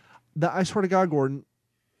 I swear to God, Gordon,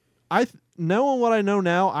 knowing what I know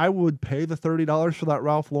now, I would pay the $30 for that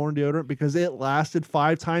Ralph Lauren deodorant because it lasted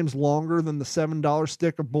 5 times longer than the $7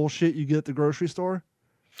 stick of bullshit you get at the grocery store.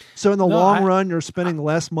 So in the long run, you're spending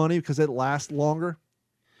less money because it lasts longer.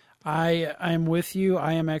 I'm with you.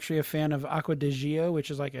 I am actually a fan of Acqua di Gio,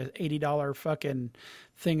 which is like an $80 fucking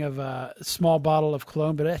thing of a small bottle of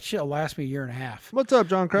cologne, but that shit will last me a year and a half. What's up,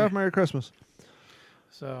 John Kraft? Merry Christmas.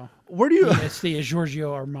 So where do you? It's the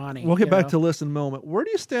Giorgio Armani. We'll get back to list in a moment. Where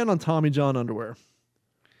do you stand on Tommy John underwear?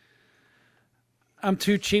 I'm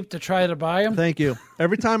too cheap to try to buy them. Thank you.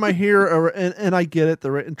 Every time I hear, and I get it,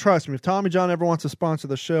 and trust me, if Tommy John ever wants to sponsor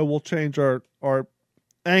the show, we'll change our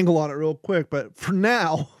angle on it real quick. But for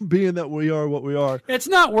now, being that we are what we are, it's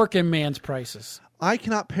not working man's prices. I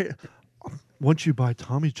cannot pay. Once you buy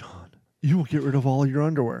Tommy John, you will get rid of all of your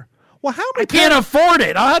underwear. Well, how many? I can't afford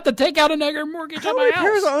it. I'll have to take out a negative mortgage on my house. How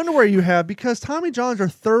many pairs of underwear you have? Because Tommy Johns are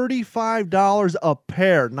 $35 a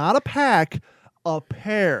pair, not a pack, a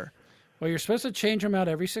pair. Well, you're supposed to change them out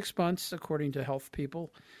every 6 months, according to health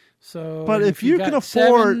people. So, but if you can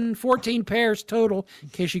afford 14 pairs total, in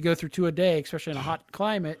case you go through 2 a day, especially in a hot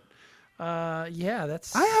climate,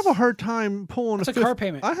 that's. I have a hard time pulling a car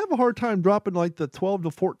payment. I have a hard time dropping like the $12 to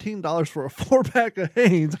 $14 for a 4-pack of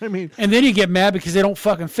Hanes. I mean, and then you get mad because they don't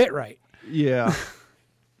fucking fit right. Yeah.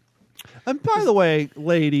 And by the way,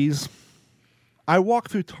 ladies, I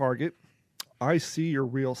walk through Target. I see your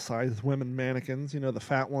real size women mannequins, the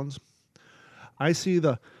fat ones. I see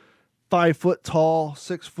the 5 foot tall,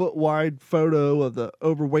 6 foot wide photo of the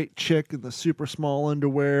overweight chick in the super small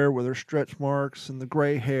underwear with her stretch marks and the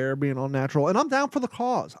gray hair being all natural. And I'm down for the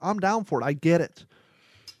cause. I'm down for it. I get it.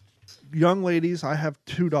 Young ladies, I have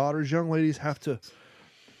 2 daughters. Young ladies have to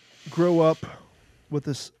grow up with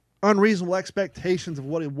this unreasonable expectations of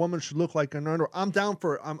what a woman should look like in underwear. I'm down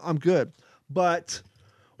for it. I'm good. But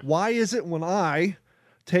why is it when I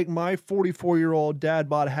take my 44-year-old dad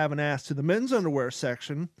bod having ass to the men's underwear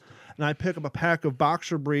section and I pick up a pack of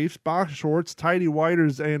boxer briefs, boxer shorts, tidy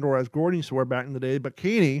whiters, and or as Gordon used to wear back in the day,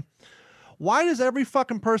 bikini, why does every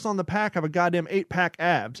fucking person on the pack have a goddamn 8-pack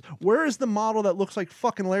abs? Where is the model that looks like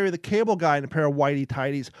fucking Larry the Cable Guy in a pair of whitey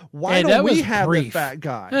tighties? Why don't we have the fat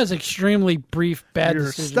guy? That was extremely brief, bad You're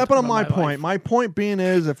decision. stepping on my point. My point being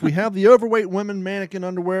is if we have the overweight women mannequin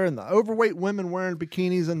underwear and the overweight women wearing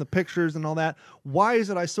bikinis and the pictures and all that, why is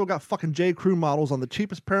it I still got fucking J. Crew models on the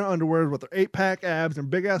cheapest pair of underwear with their 8-pack abs and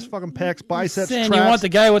big-ass fucking pecs, biceps, saying traps? You want the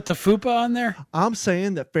guy with the fupa on there? I'm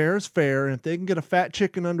saying that fair is fair, and if they can get a fat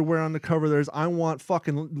chick in underwear on the cover of theirs, I want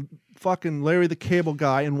fucking Larry the Cable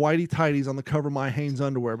Guy and whitey tighties on the cover of my Hanes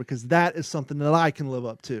underwear because that is something that I can live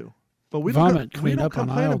up to. But we don't clean up on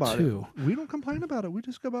complain aisle about 2. it. We don't complain about it. We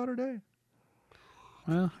just go about our day.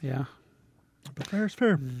 Well, yeah. But fair is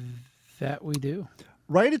fair. That we do.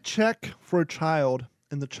 Write a check for a child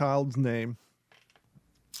in the child's name.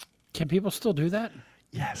 Can people still do that?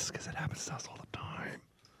 Yes, because it happens to us all the time.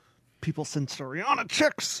 People send Soriana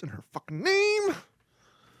checks in her fucking name,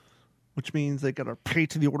 which means they got to pay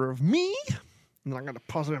to the order of me, and I'm going to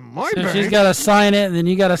deposit it in my bank. She's got to sign it, and then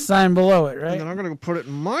you got to sign below it, right? And then I'm going to go put it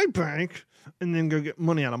in my bank, and then go get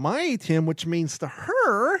money out of my ATM, which means to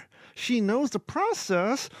her, she knows the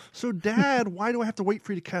process. So, Dad, why do I have to wait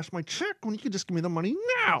for you to cash my check when you could just give me the money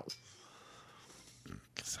now?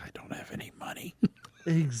 Because I don't have any money.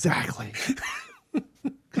 Exactly.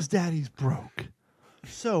 Because Daddy's broke.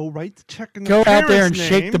 So write the check in the Go parents' out there and name.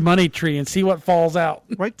 shake the money tree and see what falls out.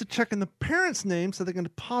 Write the check in the parents' name so they can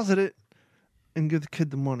deposit it and give the kid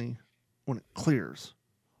the money when it clears.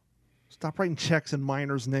 Stop writing checks in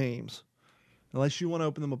minors' names unless you want to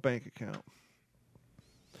open them a bank account.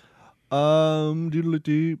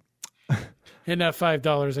 Doodle-dee. And that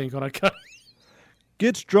 $5 ain't gonna cut.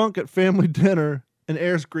 Gets drunk at family dinner and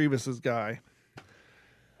airs Grievous's guy.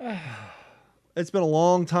 It's been a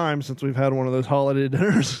long time since we've had one of those holiday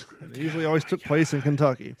dinners. It usually always took place in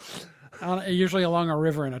Kentucky. Usually along a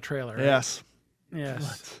river in a trailer. Right? Yes.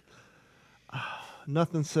 Yes.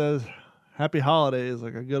 Nothing says happy holidays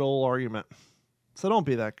like a good old argument. So don't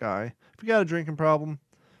be that guy. If you got a drinking problem,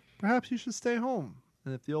 perhaps you should stay home.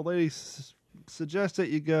 And if the old lady suggests that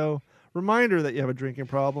you go, remind her that you have a drinking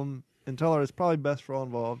problem and tell her it's probably best for all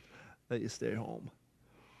involved that you stay home.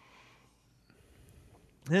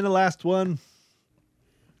 And the last one,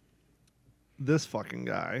 this fucking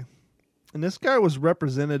guy. And this guy was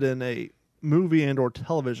represented in a movie and or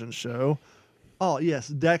television show. Oh, yes,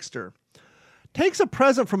 Dexter. Takes a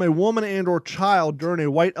present from a woman and or child during a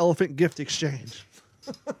white elephant gift exchange.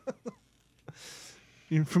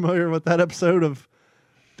 You familiar with that episode of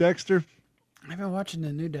Dexter? I've been watching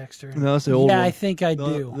the new Dexter. No, that's the old one. Yeah, I think I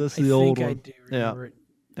do. This is the old one. I do remember it.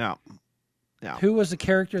 Yeah. Yeah. Who was the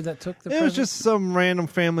character that took the present? It was just some random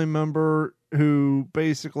family member who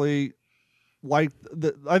basically liked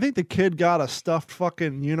I think the kid got a stuffed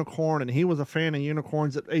fucking unicorn, and he was a fan of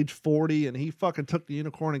unicorns at age 40, and he fucking took the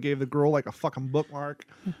unicorn and gave the girl like a fucking bookmark.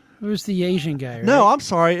 It was the Asian guy, right? No, I'm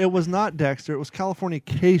sorry. It was not Dexter. It was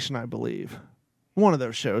Californication, I believe. One of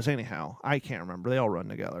those shows, anyhow. I can't remember. They all run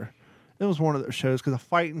together. It was one of those shows because a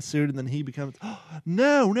fight ensued, and then he becomes,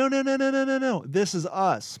 no. This Is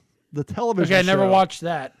Us. The television show. Okay, I never watched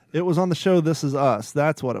that. It was on the show This Is Us.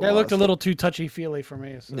 That's what it was. It looked a little too touchy-feely for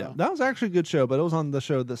me. So. Yeah, that was actually a good show, but it was on the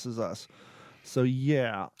show This Is Us. So,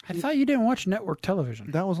 yeah. I thought you didn't watch network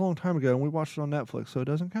television. That was a long time ago, and we watched it on Netflix, so it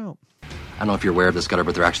doesn't count. I don't know if you're aware of this, Gutter,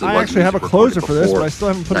 but there actually I was actually have a music closer recorded for this, before but I still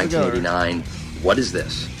haven't put it together. 1989. What is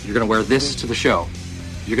this? You're going to wear this to the show.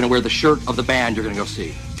 You're going to wear the shirt of the band you're going to go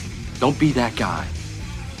see. Don't be that guy.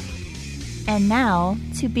 And now,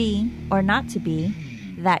 to be or not to be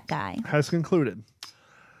that guy. Has concluded.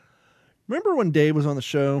 Remember when Dave was on the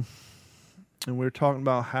show, and we were talking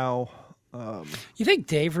about how... you think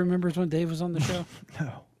Dave remembers when Dave was on the show?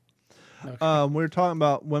 No. Okay. We were talking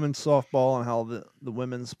about women's softball and how the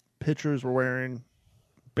women's pitchers were wearing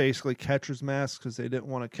basically catcher's masks because they didn't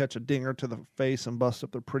want to catch a dinger to the face and bust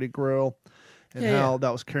up their pretty grill, and how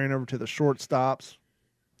that was carrying over to the shortstops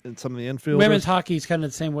and some of the infielders. Women's hockey is kind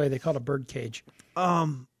of the same way. They call it a bird cage.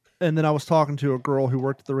 And then I was talking to a girl who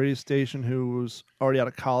worked at the radio station who was already out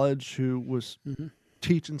of college, who was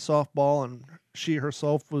teaching softball, and she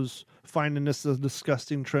herself was finding this a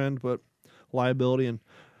disgusting trend, but liability. And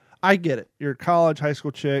I get it. You're a college, high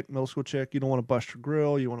school chick, middle school chick. You don't want to bust your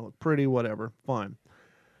grill. You want to look pretty, whatever. Fine.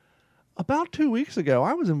 About 2 weeks ago,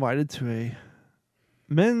 I was invited to a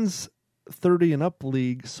men's 30 and up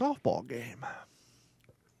league softball game.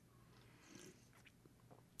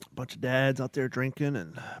 A bunch of dads out there drinking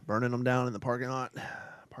and burning them down in the parking lot.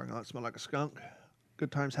 Parking lot smelled like a skunk.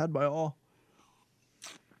 Good times had by all.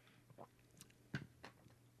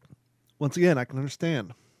 Once again, I can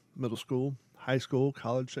understand middle school, high school,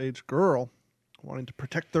 college age girl wanting to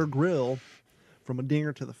protect their grill from a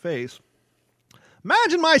dinger to the face.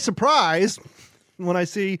 Imagine my surprise when I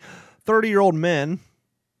see 30-year-old men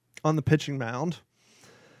on the pitching mound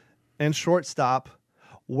and shortstop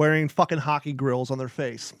wearing fucking hockey grills on their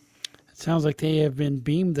face. It sounds like they have been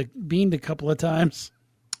beamed a couple of times.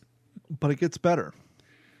 But it gets better.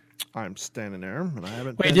 I'm standing there, and I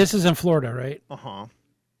haven't Wait, been... this is in Florida, right? Uh-huh.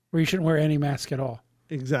 Where you shouldn't wear any mask at all.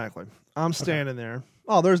 Exactly. I'm standing there.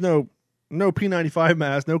 Oh, there's no P95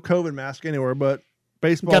 mask, no COVID mask anywhere, but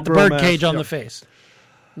baseball got the grill bird mask. cage on the face.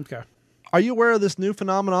 Okay. Are you aware of this new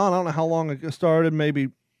phenomenon? I don't know how long it started. Maybe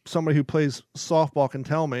somebody who plays softball can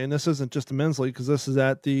tell me. And this isn't just a men's league, because this is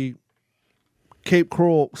at the Cape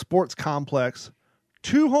Coral Sports Complex.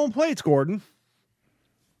 2 home plates, Gordon.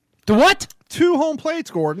 The what? 2 home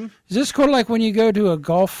plates, Gordon. Is this sort of like when you go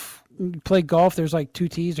to play golf, there's like 2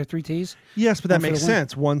 tees or 3 tees? Yes, but that makes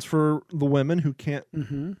sense. One's for the women who can't.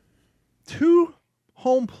 2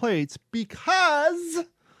 home plates, because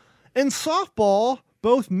in softball,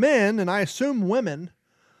 both men, and I assume women,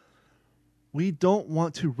 we don't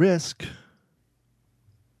want to risk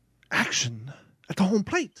action at the home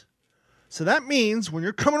plate. So that means when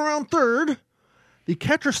you're coming around third, the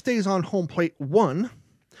catcher stays on home plate 1.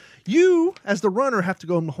 You, as the runner, have to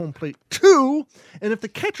go on the home plate 2. And if the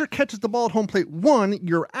catcher catches the ball at home plate 1,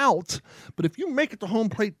 you're out. But if you make it to home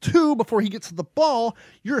plate 2 before he gets to the ball,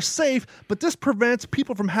 you're safe. But this prevents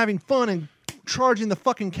people from having fun and charging the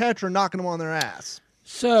fucking catcher and knocking them on their ass.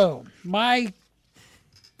 So, my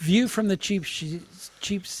view from the cheap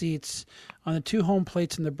seats on the 2 home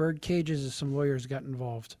plates and the bird cages is some lawyers got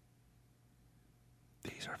involved.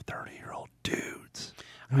 These are 30-year-old dudes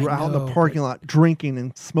who are out in the parking lot drinking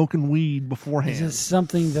and smoking weed beforehand. Is this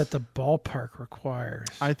something that the ballpark requires?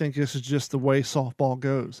 I think this is just the way softball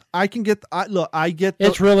goes. I get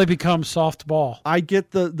it's really become softball. I get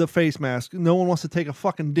the face mask. No one wants to take a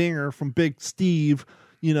fucking dinger from Big Steve,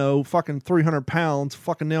 fucking 300 pounds,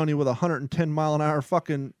 fucking nailing you with a 110 mile an hour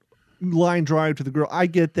fucking line drive to the grill. I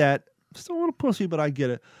get that. Still a little pussy, but I get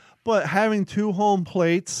it. But having 2 home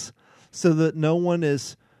plates so that no one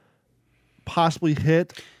is possibly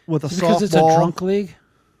hit with a softball. Because it's a drunk league?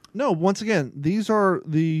 No, once again, these are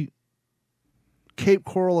the Cape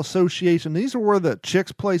Coral Association. These are where the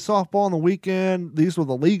chicks play softball on the weekend. These are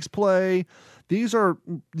the leagues play. These are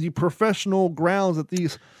the professional grounds that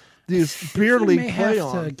these beer league play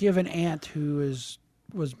on. Have to give an aunt who was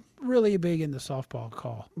really big in the softball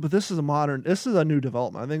call. But this is a new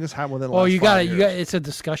development. I think this happened within the last 5 years. It's a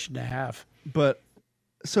discussion to have. But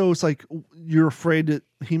so it's like you're afraid that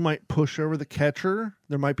he might push over the catcher.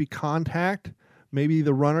 There might be contact. Maybe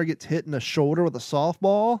the runner gets hit in the shoulder with a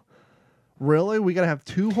softball. Really? We got to have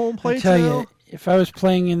 2 home plates now? I tell you, if I was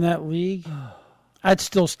playing in that league, I'd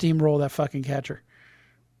still steamroll that fucking catcher.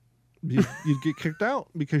 You'd get kicked out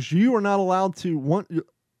because you are not allowed to.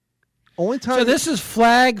 Only time. So this is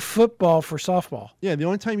flag football for softball. Yeah, the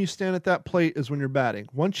only time you stand at that plate is when you're batting.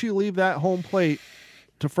 Once you leave that home plate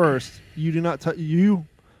to first, you do not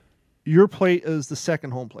your plate is the second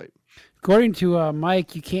home plate. According to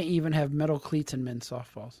Mike, you can't even have metal cleats in men's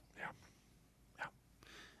softballs. Yeah.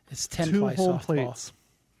 It's 10-ply 2 home softball. plates.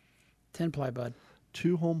 10-ply, bud.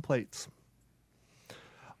 2 home plates.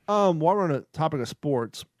 While we're on the topic of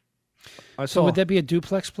sports, So would that be a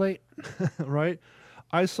duplex plate? Right.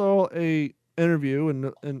 I saw a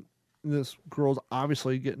interview, and this girl's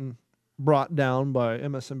obviously getting brought down by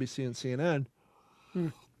MSNBC and CNN.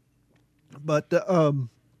 But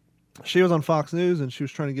she was on Fox News, and she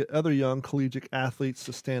was trying to get other young collegiate athletes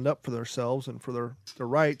to stand up for themselves and for their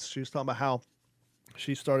rights. She was talking about how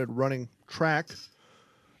she started running track.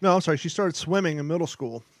 No, I'm sorry. She started swimming in middle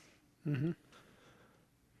school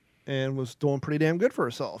and was doing pretty damn good for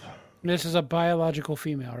herself. This is a biological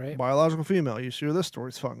female, right? Biological female. You see where this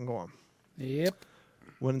story's fucking going. Yep.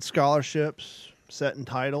 Winning scholarships, setting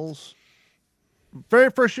titles. Very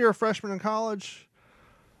first year of freshman in college.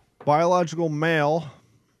 Biological male,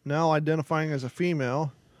 now identifying as a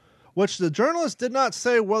female, which the journalist did not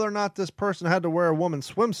say whether or not this person had to wear a woman's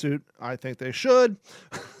swimsuit. I think they should,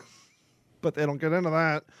 but they don't get into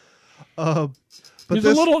that. But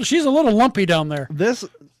she's a little lumpy down there.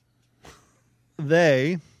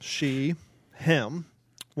 She, him,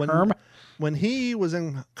 when he was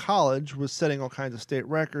in college, was setting all kinds of state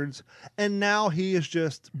records, and now he is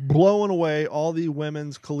just blowing away all the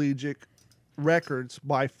women's collegiate records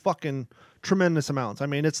by fucking tremendous amounts. I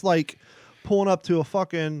mean, it's like pulling up to a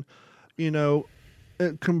fucking,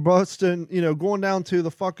 combustion, going down to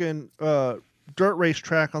the fucking dirt race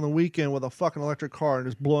track on the weekend with a fucking electric car and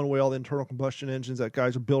just blowing away all the internal combustion engines that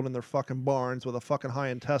guys are building in their fucking barns with a fucking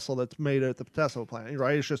high-end Tesla that's made at the Tesla plant,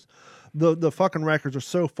 right? It's just the fucking records are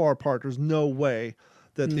so far apart. There's no way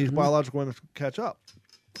that these biological women can catch up.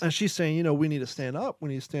 And she's saying, we need to stand up. We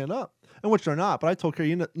need to stand up. And which they're not. But I told her,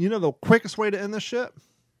 the quickest way to end this shit?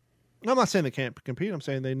 I'm not saying they can't compete. I'm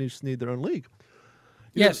saying they just need their own league.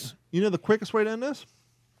 Yes. You know the quickest way to end this?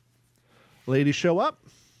 Ladies show up.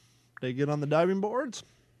 They get on the diving boards.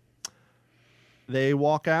 They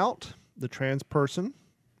walk out. The trans person,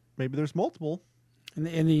 maybe there's multiple.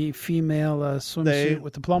 In the female swimsuit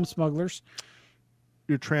with the plum smugglers.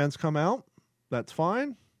 Your trans come out. That's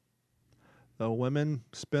fine. The women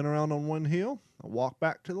spin around on one heel and walk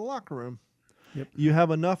back to the locker room. Yep. You have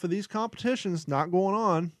enough of these competitions not going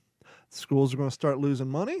on. Schools are going to start losing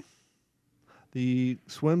money. The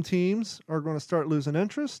swim teams are going to start losing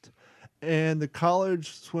interest. And the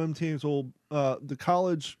college swim teams the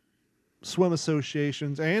college swim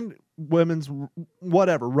associations and women's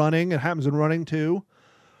running, it happens in running too.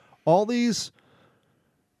 All these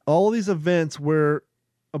events where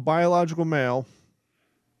a biological male,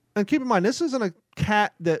 and keep in mind, this isn't a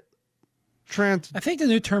cat that I think the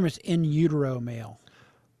new term is in utero male.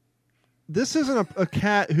 This isn't a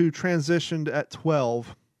cat who transitioned at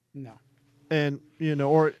 12. No. And,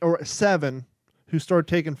 or 7, who started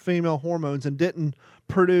taking female hormones and didn't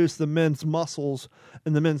produce the men's muscles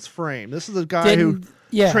and the men's frame. This is a guy who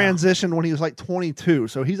transitioned when he was like 22,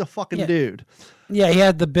 so he's a fucking dude. Yeah, he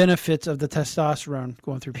had the benefits of the testosterone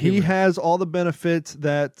going through puberty. He has all the benefits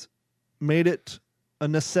that made it a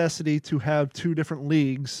necessity to have 2 different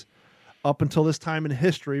leagues up until this time in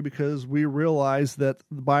history, because we realize that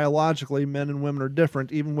biologically men and women are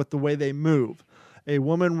different, even with the way they move. A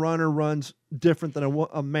woman runner runs different than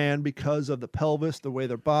a man because of the pelvis, the way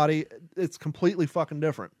their body. It's completely fucking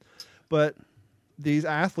different. But these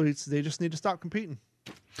athletes, they just need to stop competing.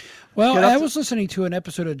 Well, I was listening to an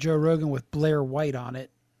episode of Joe Rogan with Blair White on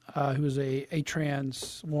it, who's a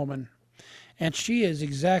trans woman. And she is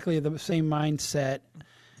exactly the same mindset,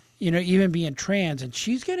 even being trans. And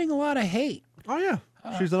she's getting a lot of hate. Oh, yeah.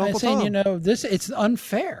 She's an Uncle saying, Tom. it's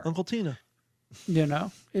unfair. Uncle Tina.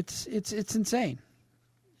 It's insane.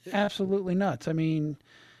 Absolutely nuts. I mean,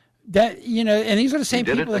 that, and these are the same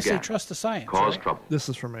people that say trust the science. Cause right? trouble. This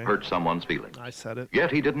is for me. Hurt someone's feelings. I said it.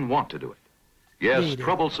 Yet he didn't want to do it. Yes,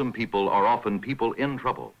 troublesome people are often people in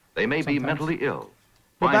trouble. They may be mentally ill.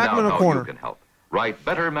 Find out how you can help. Write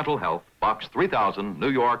Better Mental Health, Box 3000, New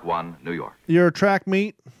York 1, New York. You're a track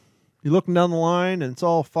meet. You're looking down the line, and it's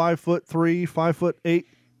all 5'3", 5'8",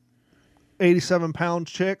 87-pound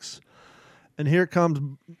chicks. And here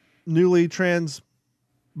comes newly trans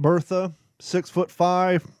Bertha,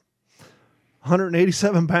 6'5",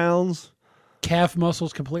 187 pounds. Calf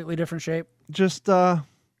muscles completely different shape. Just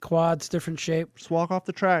quads different shape. Just walk off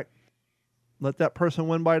the track. Let that person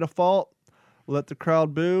win by default. Let the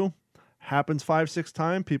crowd boo. Happens 5-6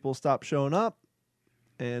 times. People stop showing up,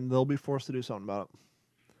 and they'll be forced to do something about it.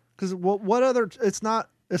 Because what other? It's not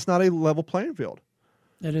a level playing field.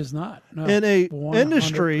 It is not. No, in a 100%.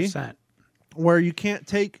 Industry where you can't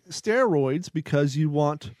take steroids because you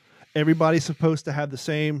want everybody supposed to have the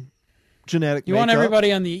same genetic makeup. Want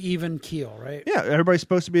everybody on the even keel, right? Yeah, everybody's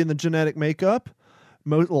supposed to be in the genetic makeup.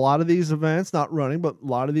 A lot of these events, not running, but a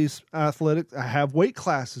lot of these athletics have weight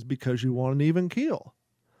classes because you want an even keel.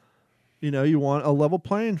 You want a level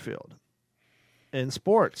playing field. In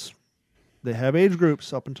sports, they have age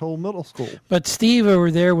groups up until middle school. But Steve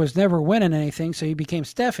over there was never winning anything, so he became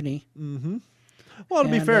Stephanie. Mm-hmm. Well, to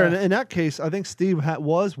be fair, in that case, I think Steve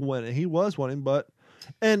was winning. He was winning,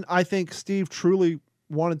 and I think Steve truly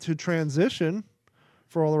wanted to transition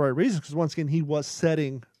for all the right reasons, because once again, he was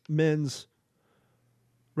setting men's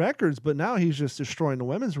records, but now he's just destroying the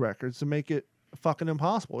women's records to make it fucking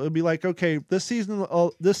impossible. It'd be like, okay, this season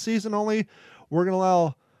only, we're going to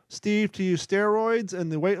allow Steve to use steroids in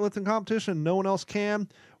the weightlifting competition. No one else can.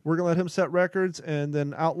 We're going to let him set records and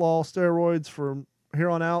then outlaw steroids from here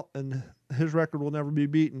on out, and his record will never be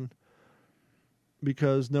beaten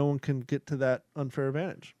because no one can get to that unfair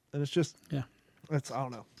advantage. And it's just, I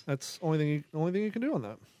don't know. That's the only thing you can do on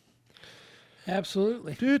that.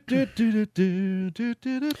 Absolutely.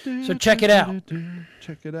 So check it out.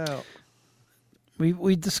 Check it out.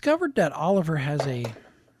 We discovered that Oliver has a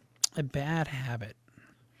bad habit.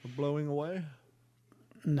 Blowing away?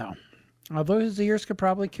 No. Although his ears could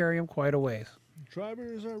probably carry him quite a ways.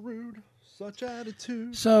 Drivers are rude, such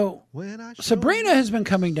attitude. So Sabrina has been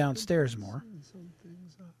coming downstairs more.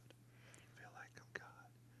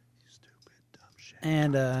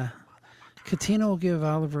 And Katina will give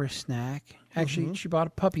Oliver a snack. Actually, she bought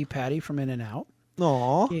a puppy patty from In-N-Out.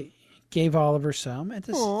 Aww. Gave Oliver some.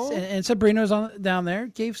 And Sabrina was down there,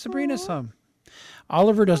 gave Sabrina some.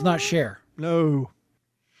 Oliver does not share. No.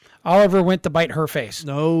 Oliver went to bite her face.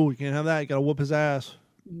 No, you can't have that. You got to whoop his ass.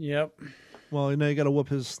 Yep. Well, you got to whoop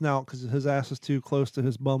his snout because his ass is too close to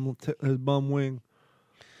his bum wing.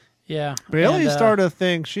 Yeah. Bailey started a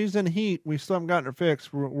thing. She's in heat. We still haven't gotten her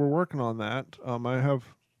fixed. We're working on that.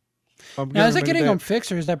 Now, is that getting them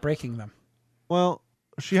fixed or is that breaking them? Well,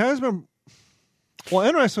 she has been. Well,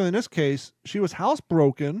 interestingly, in this case, she was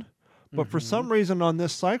housebroken, but for some reason on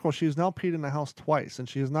this cycle, she's now peed in the house twice, and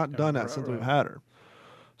she has not done that since we've had her.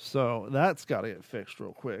 So that's got to get fixed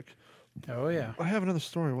real quick. Oh, yeah. I have another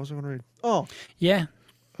story. What was I going to read? Oh. Yeah.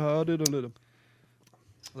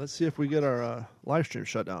 Let's see if we get our live stream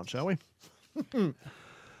shut down, shall we?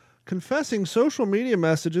 Confessing social media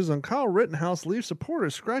messages on Kyle Rittenhouse leaves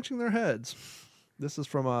supporters scratching their heads. This is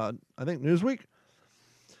from, I think, Newsweek.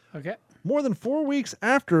 Okay. More than 4 weeks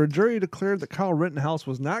after a jury declared that Kyle Rittenhouse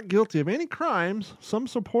was not guilty of any crimes, some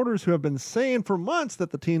supporters who have been saying for months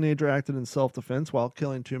that the teenager acted in self-defense while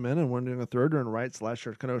killing 2 men and wounding a third during riots last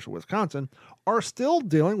year at Kenosha, Wisconsin, are still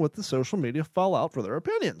dealing with the social media fallout for their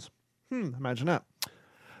opinions. Imagine that.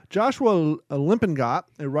 Joshua Limpengott,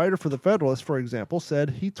 a writer for The Federalist, for example, said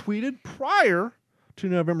he tweeted prior to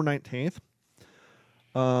November 19th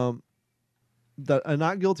that a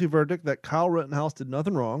not guilty verdict that Kyle Rittenhouse did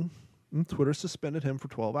nothing wrong, and Twitter suspended him for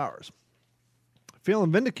 12 hours.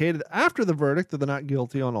 Feeling vindicated after the verdict of the not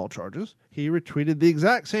guilty on all charges, he retweeted the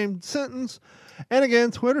exact same sentence, and again,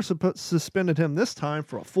 Twitter suspended him this time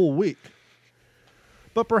for a full week.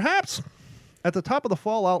 But perhaps at the top of the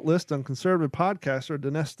fallout list on conservative podcaster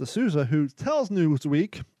Dinesh D'Souza, who tells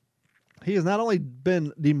Newsweek he has not only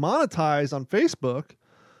been demonetized on Facebook,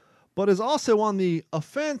 but is also on the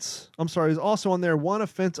offense. Is also on there one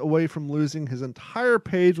offense away from losing his entire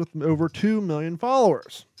page with over 2 million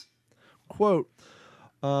followers. Quote,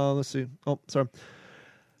 let's see. Oh, sorry.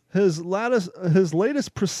 His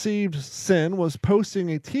latest perceived sin was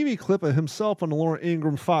posting a TV clip of himself on the Laura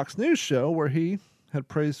Ingraham Fox News show where he had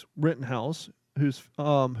praised Rittenhouse, who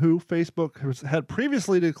Facebook had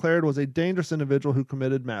previously declared was a dangerous individual who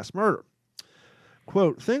committed mass murder.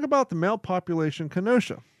 Quote, think about the male population in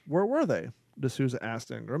Kenosha. Where were they? D'Souza asked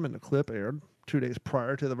Ingram, and the clip aired 2 days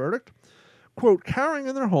prior to the verdict. Quote, cowering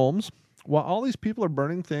in their homes while all these people are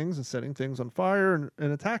burning things and setting things on fire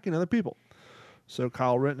and attacking other people. So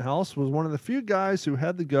Kyle Rittenhouse was one of the few guys who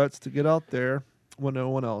had the guts to get out there when no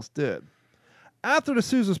one else did. After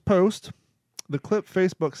D'Souza's post, the clip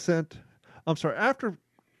Facebook sent... after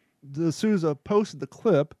D'Souza posted the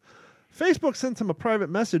clip, Facebook sent him a private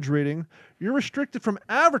message reading, "You're restricted from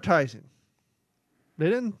advertising." They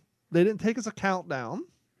didn't take his account down.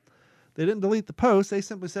 They didn't delete the post. They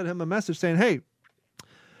simply sent him a message saying, "Hey,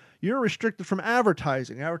 you're restricted from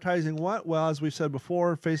advertising." Advertising what? Well, as we've said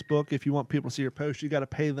before, Facebook, if you want people to see your post, you got to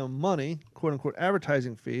pay them money, quote unquote,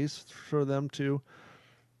 advertising fees for them to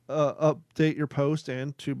update your post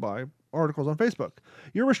and to buy articles on Facebook.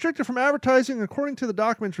 You're restricted from advertising according to the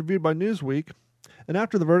documents reviewed by Newsweek. And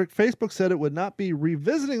after the verdict, Facebook said it would not be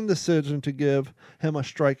revisiting the decision to give him a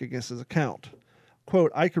strike against his account.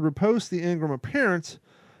 Quote, I could repost the Ingram appearance,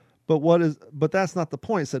 but that's not the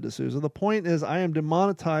point, said D'Souza. The point is I am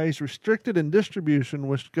demonetized, restricted in distribution,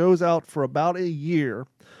 which goes out for about a year.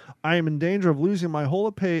 I am in danger of losing my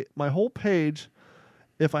whole page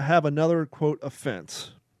if I have another, quote,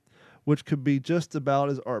 offense, which could be just about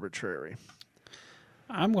as arbitrary.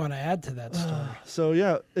 I'm going to add to that story. So,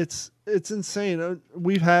 yeah, it's insane.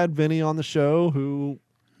 We've had Vinny on the show who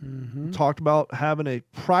talked about having a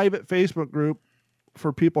private Facebook group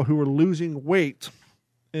for people who are losing weight.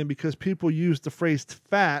 And because people use the phrase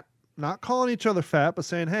fat, not calling each other fat, but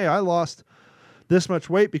saying, hey, I lost this much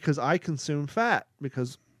weight because I consume fat,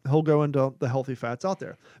 because he'll go into the healthy fats out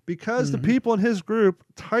there. Because the people in his group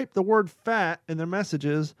typed the word fat in their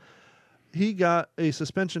messages, he got a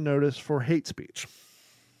suspension notice for hate speech.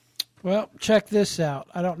 Well, check this out.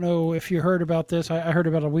 I don't know if you heard about this. I heard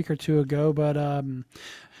about it a week or two ago, but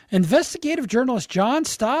Investigative journalist John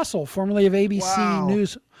Stossel, formerly of ABC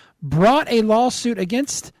News, brought a lawsuit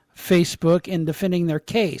against Facebook in defending their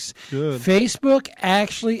case. Good. Facebook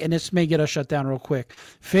actually, and this may get us shut down real quick,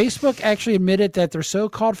 Facebook actually admitted that their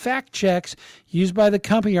so-called fact checks used by the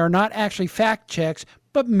company are not actually fact checks,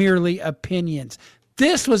 but merely opinions.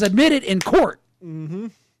 This was admitted in court. Mm-hmm.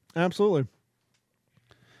 Absolutely.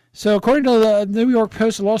 So according to the New York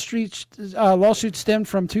Post, the lawsuit stemmed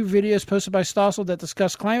from 2 videos posted by Stossel that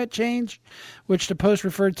discussed climate change, which the Post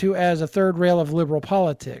referred to as a third rail of liberal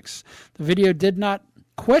politics. The video did not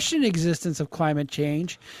question the existence of climate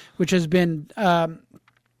change, which has been kind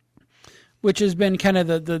of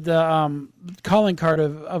the calling card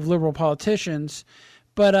of liberal politicians,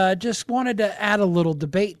 but just wanted to add a little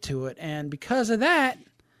debate to it. And because of that,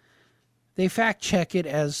 they fact check it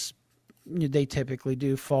as they typically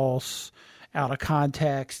do, false, out of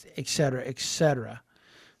context, etc., etc.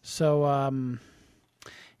 So,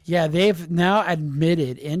 they've now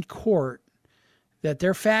admitted in court that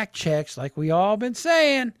their fact checks, like we all been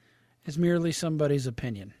saying, is merely somebody's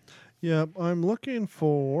opinion. Yeah, I'm looking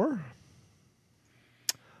for.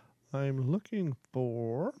 Oh,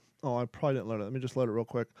 I probably didn't load it. Let me just load it real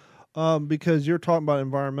quick. Because you're talking about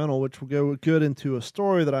environmental, which will go good into a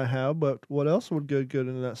story that I have, but what else would go good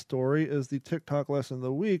into that story is the TikTok lesson of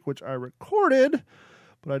the week, which I recorded,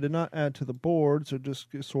 but I did not add to the board, so just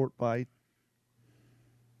sort by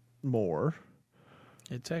more.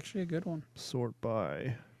 It's actually a good one. Sort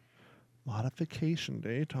by modification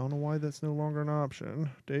date. I don't know why that's no longer an option.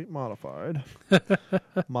 Date modified.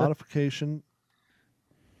 Modification.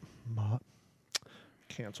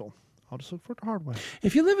 Cancel. I'll just look for it the hard way.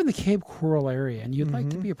 If you live in the Cape Coral area and you'd like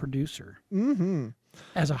to be a producer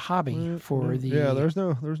as a hobby for the... Yeah, there's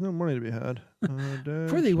no money to be had.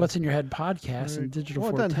 For the What's in Your Head podcast and Digital 410.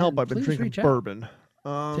 Well, it doesn't help. I've been drinking bourbon.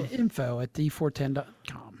 To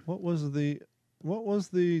info@d410.com. What was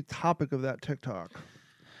the topic of that TikTok?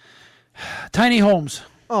 Tiny homes.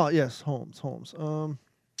 Oh, yes, homes.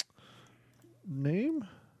 Name?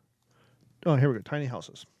 Oh, here we go. Tiny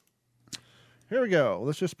houses. Here we go.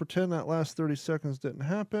 Let's just pretend that last 30 seconds didn't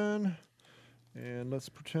happen. And let's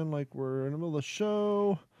pretend like we're in the middle of the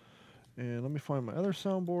show. And let me find my other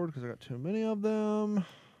soundboard because I got too many of them.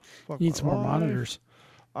 Need some more monitors.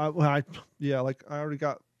 I already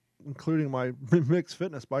got, including my Mixed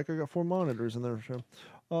Fitness bike, I got 4 monitors in there. So,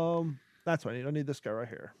 that's what I need. I need this guy right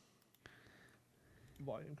here.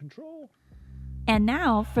 Volume control. And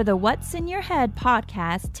now for the What's in Your Head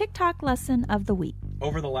podcast TikTok lesson of the week.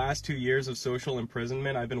 Over the last 2 years of social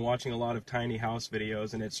imprisonment, I've been watching a lot of tiny house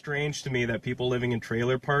videos, and it's strange to me that people living in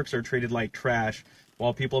trailer parks are treated like trash,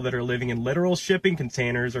 while people that are living in literal shipping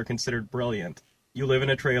containers are considered brilliant. You live in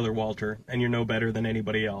a trailer, Walter, and you're no better than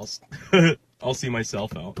anybody else. I'll see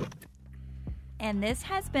myself out. And this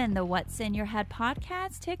has been the What's in Your Head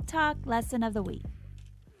podcast TikTok lesson of the week.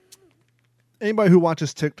 Anybody who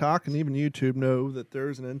watches TikTok and even YouTube know that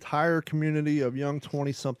there's an entire community of young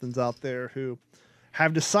 20-somethings out there who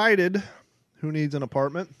have decided who needs an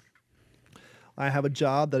apartment. I have a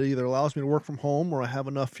job that either allows me to work from home, or I have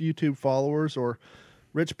enough YouTube followers or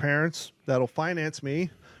rich parents that'll finance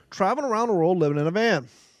me traveling around the world living in a van,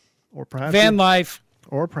 or perhaps life,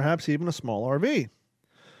 or perhaps even a small RV.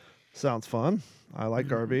 Sounds fun. I like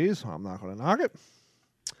RVs. I'm not going to knock it.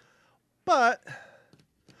 But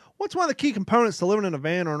what's one of the key components to living in a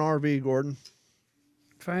van or an RV, Gordon?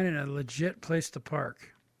 Finding a legit place to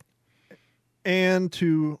park. And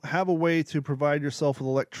to have a way to provide yourself with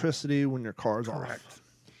electricity when your car's off.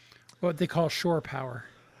 What they call shore power.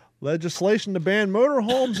 Legislation to ban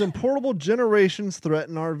motorhomes and portable generations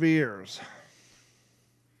threaten RVers.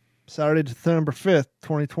 Saturday, December 5th,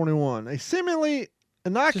 2021. A seemingly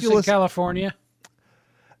innocuous... Just in California.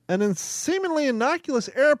 An seemingly innocuous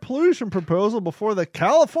air pollution proposal before the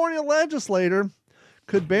California legislature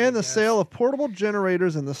could ban the sale of portable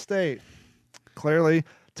generators in the state. Clearly,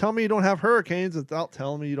 tell me you don't have hurricanes without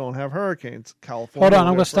telling me you don't have hurricanes. California. Hold on,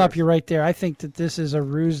 I'm going to stop you right there. I think that this is a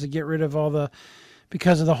ruse to get rid of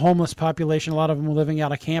because of the homeless population. A lot of them are living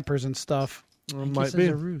out of campers and stuff. Might be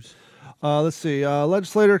a ruse. Let's see.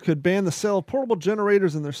 Legislator could ban the sale of portable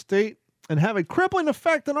generators in their state and have a crippling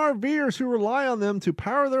effect on RVers who rely on them to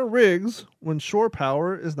power their rigs when shore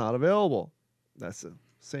power is not available. That's the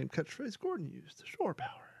same catchphrase Gordon used, shore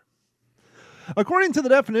power. According to the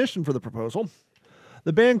definition for the proposal,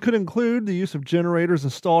 the ban could include the use of generators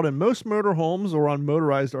installed in most motorhomes or on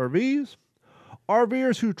motorized RVs.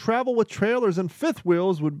 RVers who travel with trailers and fifth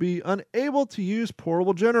wheels would be unable to use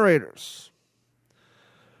portable generators.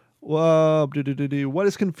 What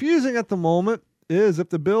is confusing at the moment is if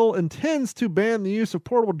the bill intends to ban the use of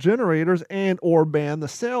portable generators and or ban the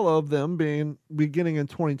sale of them beginning in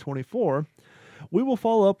 2024. We will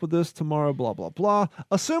follow up with this tomorrow, blah, blah, blah.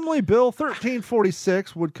 Assembly Bill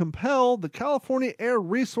 1346 would compel the California Air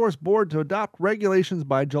Resource Board to adopt regulations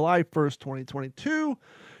by July 1st, 2022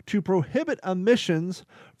 to prohibit emissions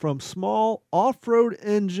from small off-road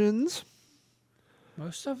engines.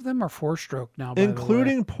 Most of them are 4-stroke now, by the way.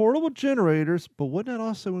 Including portable generators, but wouldn't that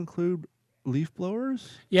also include leaf blowers?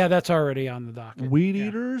 Yeah, that's already on the docket. Weed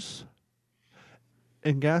eaters?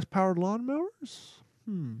 And gas-powered lawnmowers?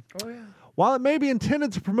 Oh, yeah. While it may be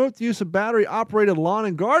intended to promote the use of battery-operated lawn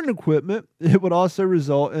and garden equipment, it would also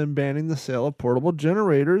result in banning the sale of portable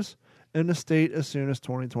generators in the state as soon as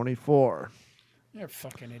 2024. They're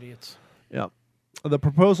fucking idiots. Yep. The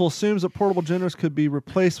proposal assumes that portable generators could be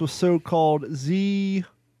replaced with so-called ZE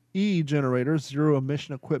generators,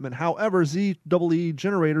 zero-emission equipment. However, ZEE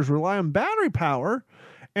generators rely on battery power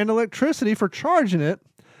and electricity for charging it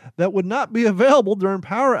that would not be available during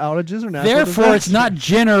power outages or natural Therefore, it's disasters. not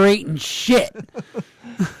generating shit.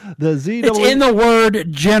 The ZEE It's in the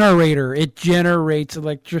word generator. It generates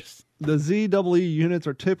electricity. The ZEE units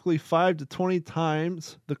are typically 5 to 20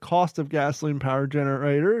 times the cost of gasoline-powered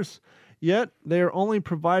generators, yet they are only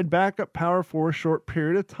provide backup power for a short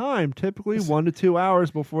period of time, typically 1 to 2 hours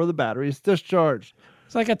before the battery is discharged.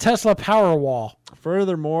 It's like a Tesla Powerwall.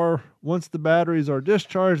 Furthermore, once the batteries are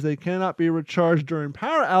discharged, they cannot be recharged during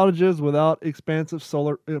power outages without expensive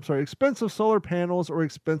solar panels or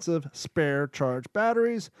expensive spare charge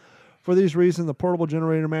batteries. For these reasons, the Portable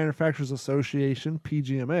Generator Manufacturers Association,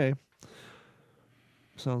 PGMA,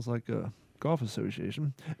 sounds like a golf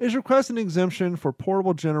association, is requesting exemption for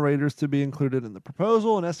portable generators to be included in the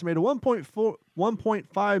proposal. An estimated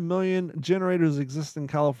 1.5 million generators exist in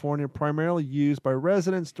California, primarily used by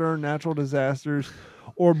residents during natural disasters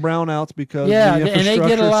or brownouts because the infrastructure and they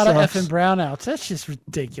get a lot sucks. of effing brownouts. That's just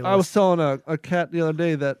ridiculous. I was telling a cat the other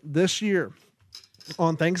day that this year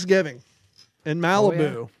on Thanksgiving in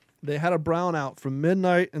Malibu, they had a brownout from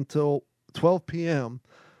midnight until 12 p.m.,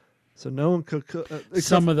 so no one could cook.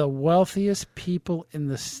 Some of the wealthiest people in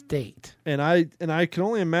the state. And I can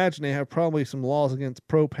only imagine they have probably some laws against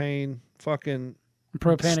propane stoves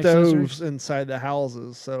accessories inside the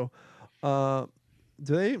houses. So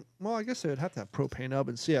do they? Well, I guess they would have to have propane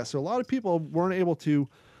ovens. Yeah. So a lot of people weren't able to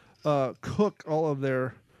cook all of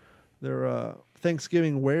their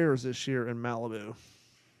Thanksgiving wares this year in Malibu.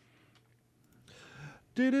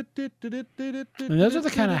 And those are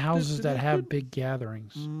the kind of houses that have big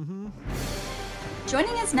gatherings. Mm-hmm.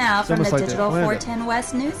 Joining us now from the Digital 410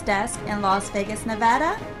 West News Desk in Las Vegas,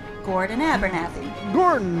 Nevada, Gordon Abernathy.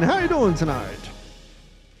 Gordon, how you doing tonight?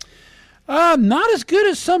 Not as good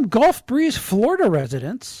as some Gulf Breeze, Florida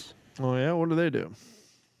residents. Oh, yeah? What do they do?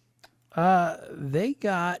 They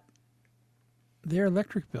got their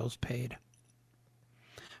electric bills paid.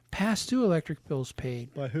 Past due electric bills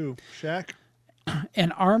paid. By who? Shaq?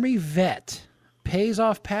 An Army vet pays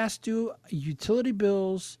off past due utility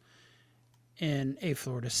bills in a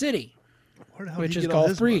Florida city, which is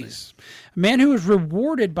Gulf Breeze. A man who was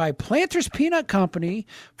rewarded by Planters Peanut Company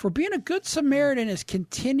for being a good Samaritan is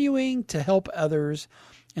continuing to help others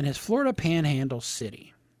in his Florida Panhandle city.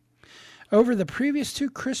 Over the previous 2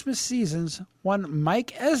 Christmas seasons, one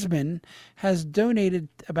Mike Esmond has donated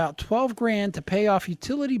about $12,000 to pay off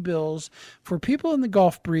utility bills for people in the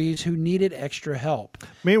Gulf Breeze who needed extra help.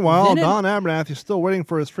 Meanwhile, Don Abernathy is still waiting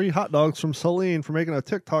for his free hot dogs from Celine for making a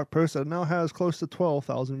TikTok post that now has close to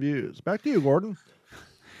 12,000 views. Back to you, Gordon.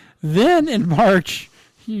 Then in March,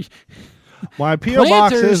 my P.O.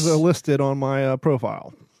 box is listed on my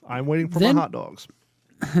profile. I'm waiting for my hot dogs.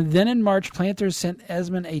 Then in March, Planters sent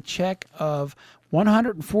Esmond a check of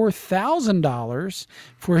 $104,000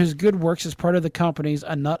 for his good works as part of the company's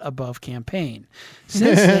A Nut Above campaign.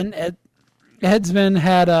 Since then, Esmond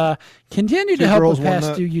had continued to help with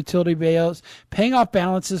past due utility bills, paying off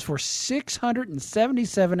balances for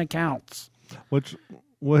 677 accounts. Which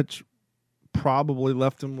probably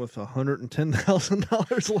left him with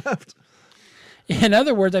 $110,000 left. In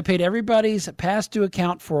other words, I paid everybody's past due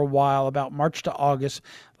account for a while, about March to August,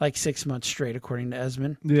 like 6 months straight, according to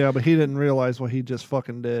Esmond. Yeah, but he didn't realize what he just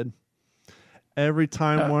fucking did. Every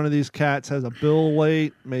time one of these cats has a bill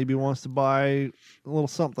late, maybe wants to buy a little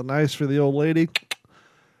something nice for the old lady,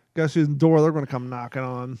 guess whose door they're going to come knocking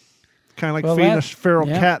on. Kind of like feeding a feral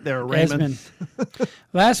cat there, Raymond.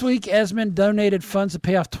 Last week, Esmond donated funds to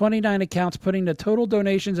pay off 29 accounts, putting the total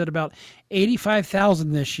donations at about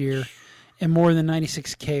 $85,000 this year, and more than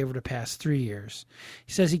 $96,000 over the past 3 years.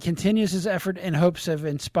 He says he continues his effort in hopes of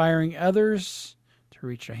inspiring others to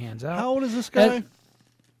reach their hands out. How old is this guy?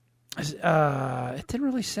 It didn't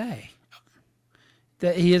really say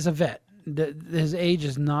that he is a vet. His age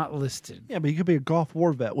is not listed. Yeah, but he could be a Gulf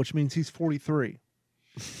War vet, which means he's 43.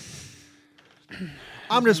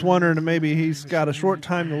 I'm just wondering if maybe he's got a short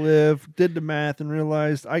time to live, did the math, and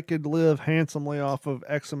realized I could live handsomely off of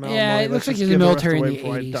X amount of money. Yeah, it looks like he's in the military in the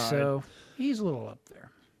 80s, so he's a little up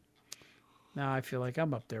there. Now I feel like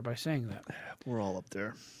I'm up there by saying that. We're all up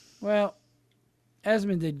there. Well,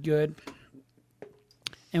 Esmond did good,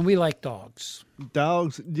 and we like dogs.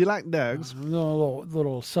 Dogs? Do you like dogs?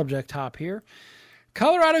 Little subject hop here.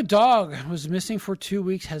 Colorado dog was missing for 2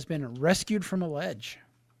 weeks, has been rescued from a ledge.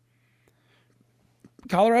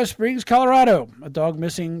 Colorado Springs, Colorado. A dog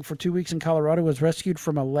missing for 2 weeks in Colorado was rescued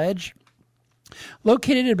from a ledge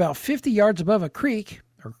located about 50 yards above a creek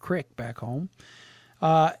back home.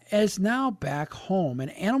 Is now back home. An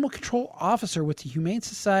animal control officer with the Humane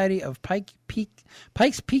Society of Pikes Peak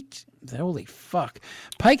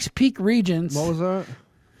regions. What was that?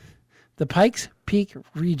 The Pikes Peak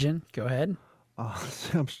region. Go ahead. Go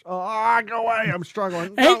away. I'm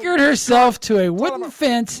struggling. Anchored herself to a wooden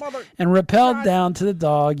fence and rappelled down to the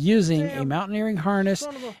dog using a mountaineering harness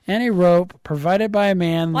and a rope provided by a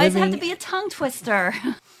man Why living... does it have to be a tongue twister?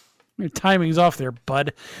 Your timing's off there,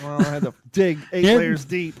 bud. Well, I had to dig 8 layers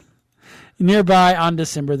deep. Nearby on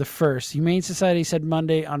December the 1st. Humane Society said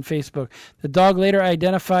Monday on Facebook. The dog, later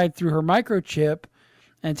identified through her microchip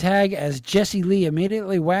and tag as Jessie Lee,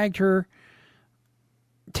 immediately wagged her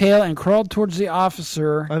tail and crawled towards the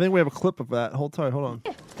officer. I think we have a clip of that. Hold tight. Hold on.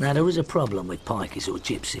 Now, there is a problem with pikers or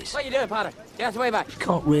gypsies. What are you doing, Potter? Get way back. You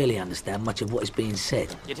can't really understand much of what is being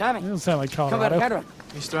said. You tell me. It doesn't sound like Colorado. Come on,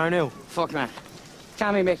 Mr. O'Neill. Fuck, man.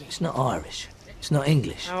 Tell me, Mickey. It's not Irish. It's not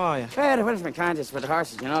English. How are you? Fair to Wilson Kansas with the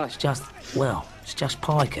horses, you know. It's just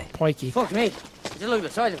pikey. Pikey. Fuck me. Just look at the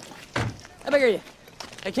size of it. How big are you?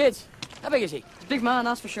 Hey, kids. How big is he? Big man,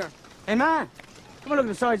 that's for sure. Hey, man. Come on, look at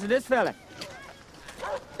the size of this fella.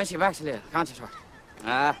 Let's your back's a little. Concentrate.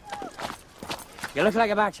 You look like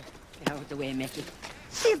a boxer. Get out the way, Mickey.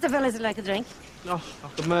 See if the fellas would like a drink. No, I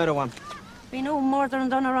could murder one. We know more than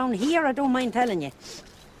done around here, I don't mind telling you.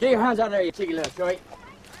 Get your hands out there, you cheeky little shite.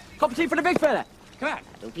 Cup of tea for the big fella. Come on.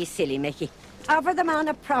 Don't be silly, Mickey. Offer the man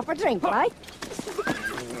a proper drink, right?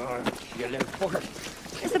 You little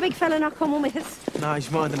fucker. Is the big fella not coming with us? No, he's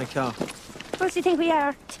minding the car. What do you think we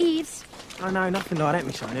are? Thieves? Oh, no, nothing like that,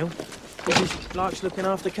 Miss O'Neill. He just likes looking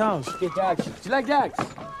after cars. Get dags. Do you like dags?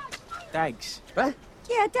 Dags. What?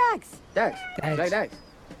 Yeah, dags. Dags? Dags. Like dags?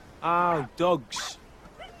 Oh, dogs.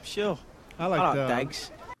 Sure. I like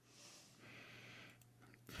dags.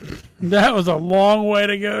 That was a long way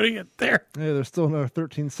to go to get there. Yeah, there's still another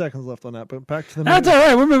 13 seconds left on that, but back to the That's all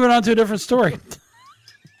right. We're moving on to a different story.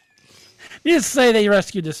 Needless to say, they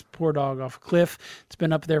rescued this poor dog off a cliff. It's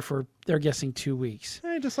been up there for, they're guessing, 2 weeks.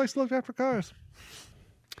 Hey, just likes to look after cars.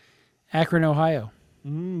 Akron, Ohio.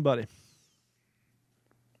 Buddy.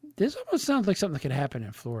 This almost sounds like something that could happen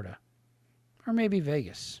in Florida. Or maybe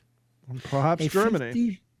Vegas. Perhaps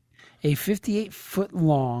Germany. A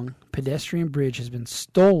 58-foot-long pedestrian bridge has been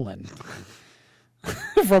stolen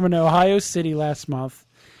from an Ohio city last month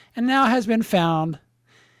and now has been found.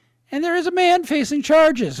 And there is a man facing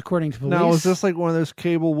charges, according to police. Now, is this like one of those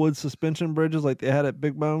cable wood suspension bridges like they had at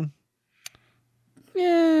Big Bone?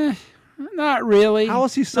 Yeah, not really. How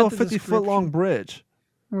is he still a 50-foot-long bridge?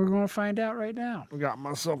 We're going to find out right now. I got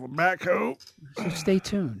myself a backhoe. So stay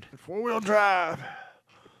tuned. 4-wheel drive.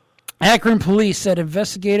 Akron police said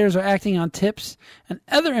investigators are acting on tips and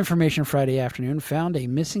other information Friday afternoon found a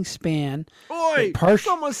missing span. Oi!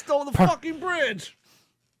 Someone stole the fucking bridge!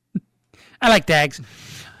 I like dags.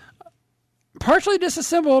 Partially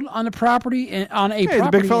disassembled on the property on a property the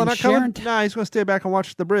big fella in not Sharon. coming? Nah, he's going to stay back and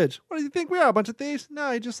watch the bridge. What do you think we are, a bunch of thieves?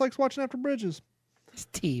 Nah, he just likes watching after bridges. It's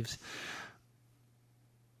thieves.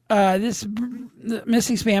 This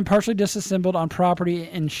missing span partially disassembled on property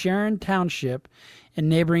in Sharon Township in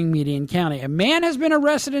neighboring Median County. A man has been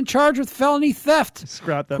arrested and charged with felony theft.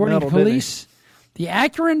 Scrap that According metal, to police, the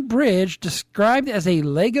Akron Bridge, described as a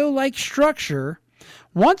Lego-like structure,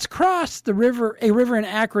 once crossed a river in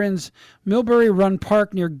Akron's Millbury Run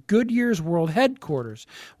Park near Goodyear's World Headquarters.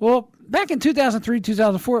 Well, back in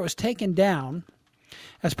 2003-2004, it was taken down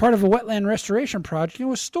as part of a wetland restoration project and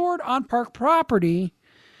was stored on park property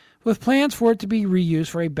with plans for it to be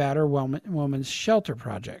reused for a battered woman's shelter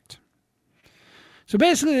project. So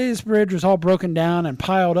basically, this bridge was all broken down and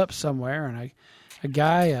piled up somewhere, and a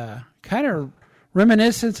guy kind of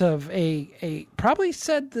reminiscent of a probably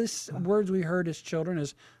said this words we heard as children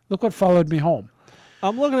is, "Look what followed me home."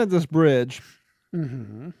 I'm looking at this bridge.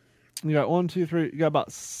 Mm-hmm. You got 1, 2, 3. You got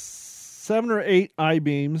about 7 or 8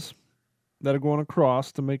 I-beams. that are going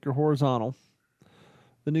across to make your horizontal.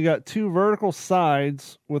 Then you got 2 vertical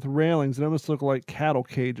sides with railings that almost look like cattle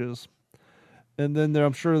cages. And then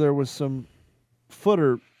I'm sure there was some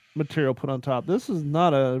footer material put on top. This is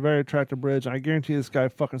not a very attractive bridge. I guarantee this guy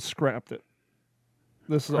fucking scrapped it.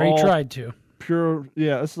 This is all he tried to. Pure,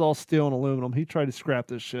 yeah, this is all steel and aluminum. He tried to scrap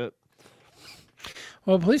this shit.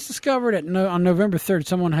 Well, police discovered on November 3rd,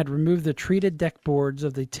 someone had removed the treated deck boards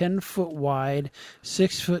of the 10-foot wide,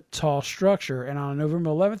 6-foot tall structure. And on November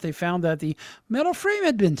 11th, they found that the metal frame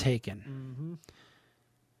had been taken. Mm-hmm.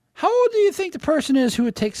 How old do you think the person is who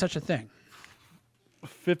would take such a thing?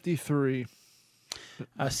 53.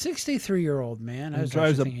 A 63-year-old man. He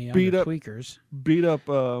drives a beat up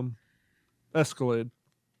Escalade.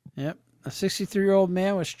 Yep. A 63-year-old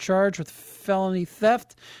man was charged with felony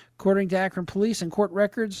theft. According to Akron police and court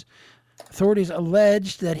records, authorities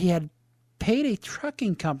alleged that he had paid a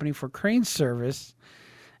trucking company for crane service,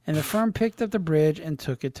 and the firm picked up the bridge and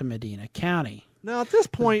took it to Medina County. Now, at this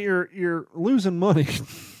point, you're losing money.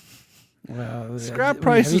 Well, scrap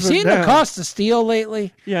prices. Have you seen the cost of steel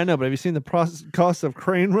lately? Yeah, I know, but have you seen the cost of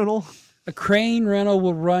crane rental? A crane rental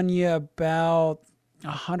will run you about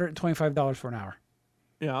 $125 for an hour.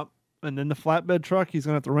 Yeah, and then the flatbed truck he's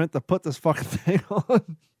going to have to rent to put this fucking thing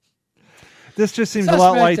on. This just seems a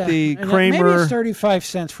lot like the Kramer. Maybe it's 35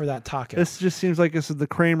 cents for that taco. This just seems like this is the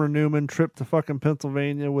Kramer-Newman trip to fucking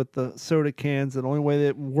Pennsylvania with the soda cans. And the only way that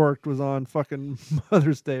it worked was on fucking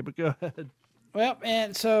Mother's Day. But go ahead. Well,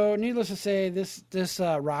 and so needless to say, this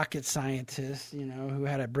rocket scientist, who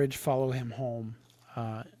had a bridge follow him home,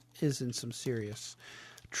 is in some serious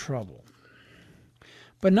trouble.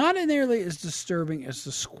 But not nearly as disturbing as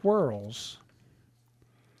the squirrels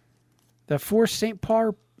that forced St.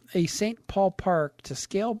 Paul Park to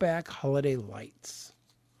scale back holiday lights.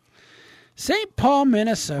 St. Paul,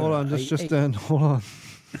 Minnesota. Hold on, hold on.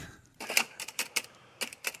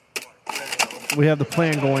 We have the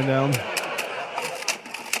plan going down.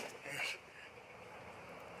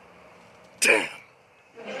 Damn.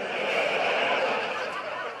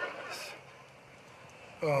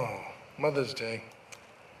 Oh, Mother's Day.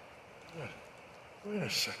 Wait a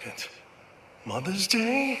second. Mother's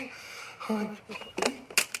Day?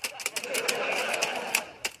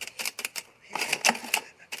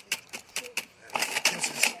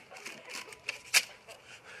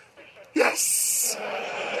 Yes!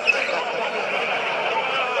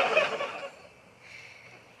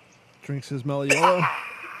 Drinks his Mellow Yellow.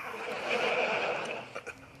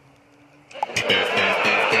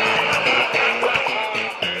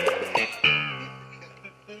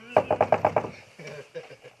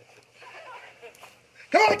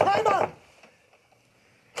 Come on, Kramer!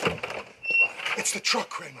 It's the truck,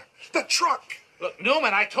 Kramer. The truck! Look,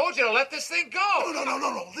 Newman, I told you to let this thing go.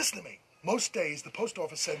 No. Listen to me. Most days, the post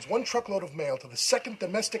office sends 1 truckload of mail to the 2nd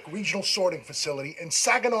Domestic Regional Sorting Facility in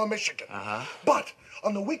Saginaw, Michigan. But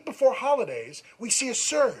on the week before holidays, we see a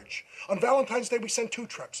surge. On Valentine's Day, we send 2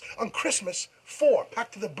 trucks. On Christmas, 4,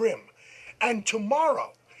 packed to the brim. And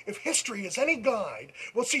tomorrow, if history is any guide,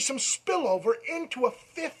 we'll see some spillover into a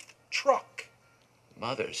 5th truck.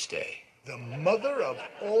 Mother's Day. The mother of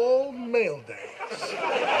all mail days.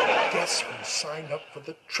 Guess who signed up for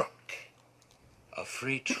the truck? A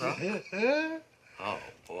free truck? Oh,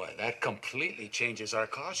 boy, that completely changes our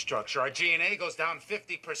cost structure. Our G&A goes down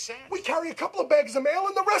 50%. We carry a couple of bags of mail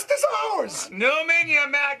and the rest is ours. Newman, you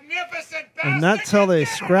magnificent bastard! And that's how they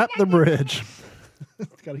scrap the bridge.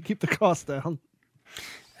 Got to keep the cost down.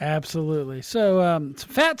 Absolutely. So,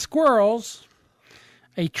 fat squirrels,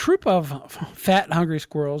 a troop of fat, hungry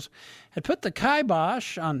squirrels, had put the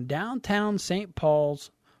kibosh on downtown St.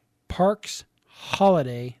 Paul's Park's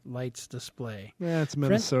holiday lights display. Yeah, it's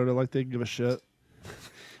Minnesota. Like they give a shit.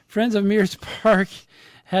 Friends of Mears Park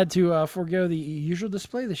had to forego the usual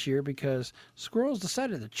display this year because squirrels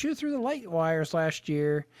decided to chew through the light wires last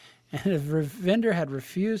year, and the vendor had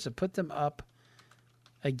refused to put them up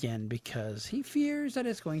again because he fears that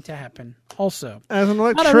it's going to happen. Also, as an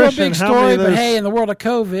electrician, not a real big story, but hey, in the world of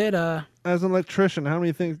COVID, as an electrician, how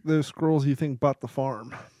many think those squirrels you think bought the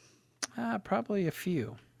farm? Probably a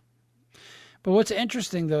few. But what's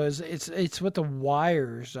interesting though is it's what the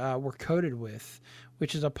wires were coated with,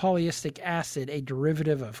 which is a polyistic acid, a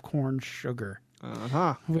derivative of corn sugar,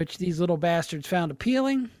 which these little bastards found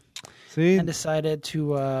appealing. See? And decided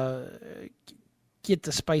to get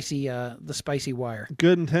the spicy wire.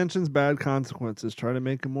 Good intentions, bad consequences. Try to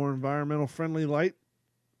make a more environmental friendly light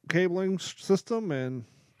cabling system, and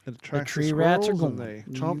it attracts the tree rats are squirrels, going.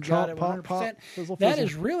 and they chomp, chomp, pop, pop, fizzle, That fizzle.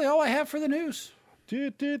 is really all I have for the news.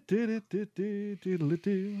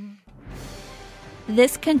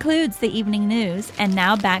 This concludes the evening news, and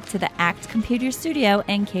now back to the ACT Computer Studio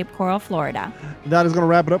in Cape Coral, Florida. That is going to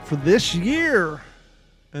wrap it up for this year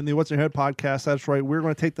in the What's in Your Head podcast. That's right. We're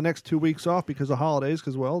going to take the next 2 weeks off because of holidays,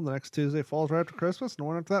 because, well, the next Tuesday falls right after Christmas, and the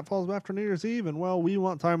one after that falls after New Year's Eve, and, well, we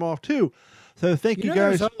want time off, too. So thank you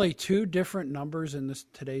guys. There's only 2 different numbers in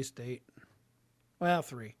today's date. Well,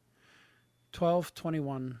 3. 12,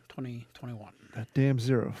 21, 20, 21. That damn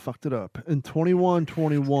 0 fucked it up. And 21,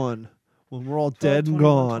 21, when we're all dead and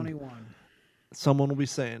gone, 21. someone will be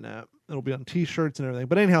saying that. It'll be on T-shirts and everything.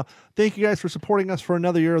 But anyhow, thank you guys for supporting us for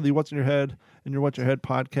another year of the What's in Your Head and your What's Your Head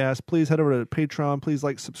podcast. Please head over to Patreon. Please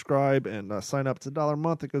subscribe, and sign up. It's $1 a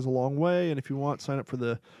month. It goes a long way. And if you want, sign up for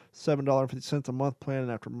the $7.50 a month plan.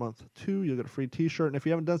 And after month 2, you'll get a free T-shirt. And if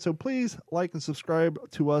you haven't done so, please like and subscribe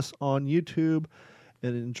to us on YouTube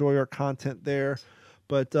and enjoy our content there.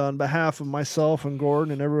 But on behalf of myself and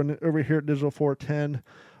Gordon and everyone over here at Digital 410,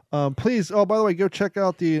 please, by the way, go check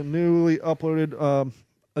out the newly uploaded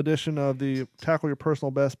edition of the Tackle Your Personal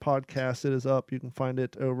Best podcast. It is up. You can find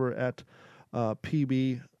it over at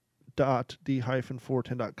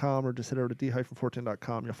pb.d-410.com, or just head over to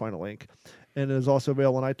d-410.com. You'll find a link. And it is also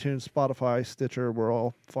available on iTunes, Spotify, Stitcher, where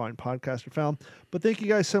all fine podcasts are found. But thank you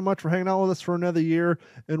guys so much for hanging out with us for another year,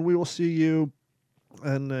 and we will see you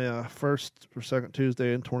on the first or second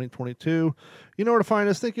Tuesday in 2022. You know where to find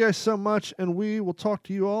us. Thank you guys so much, and we will talk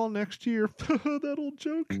to you all next year. That old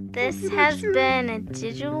joke. This has been a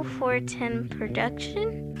Digital 410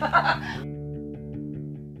 production.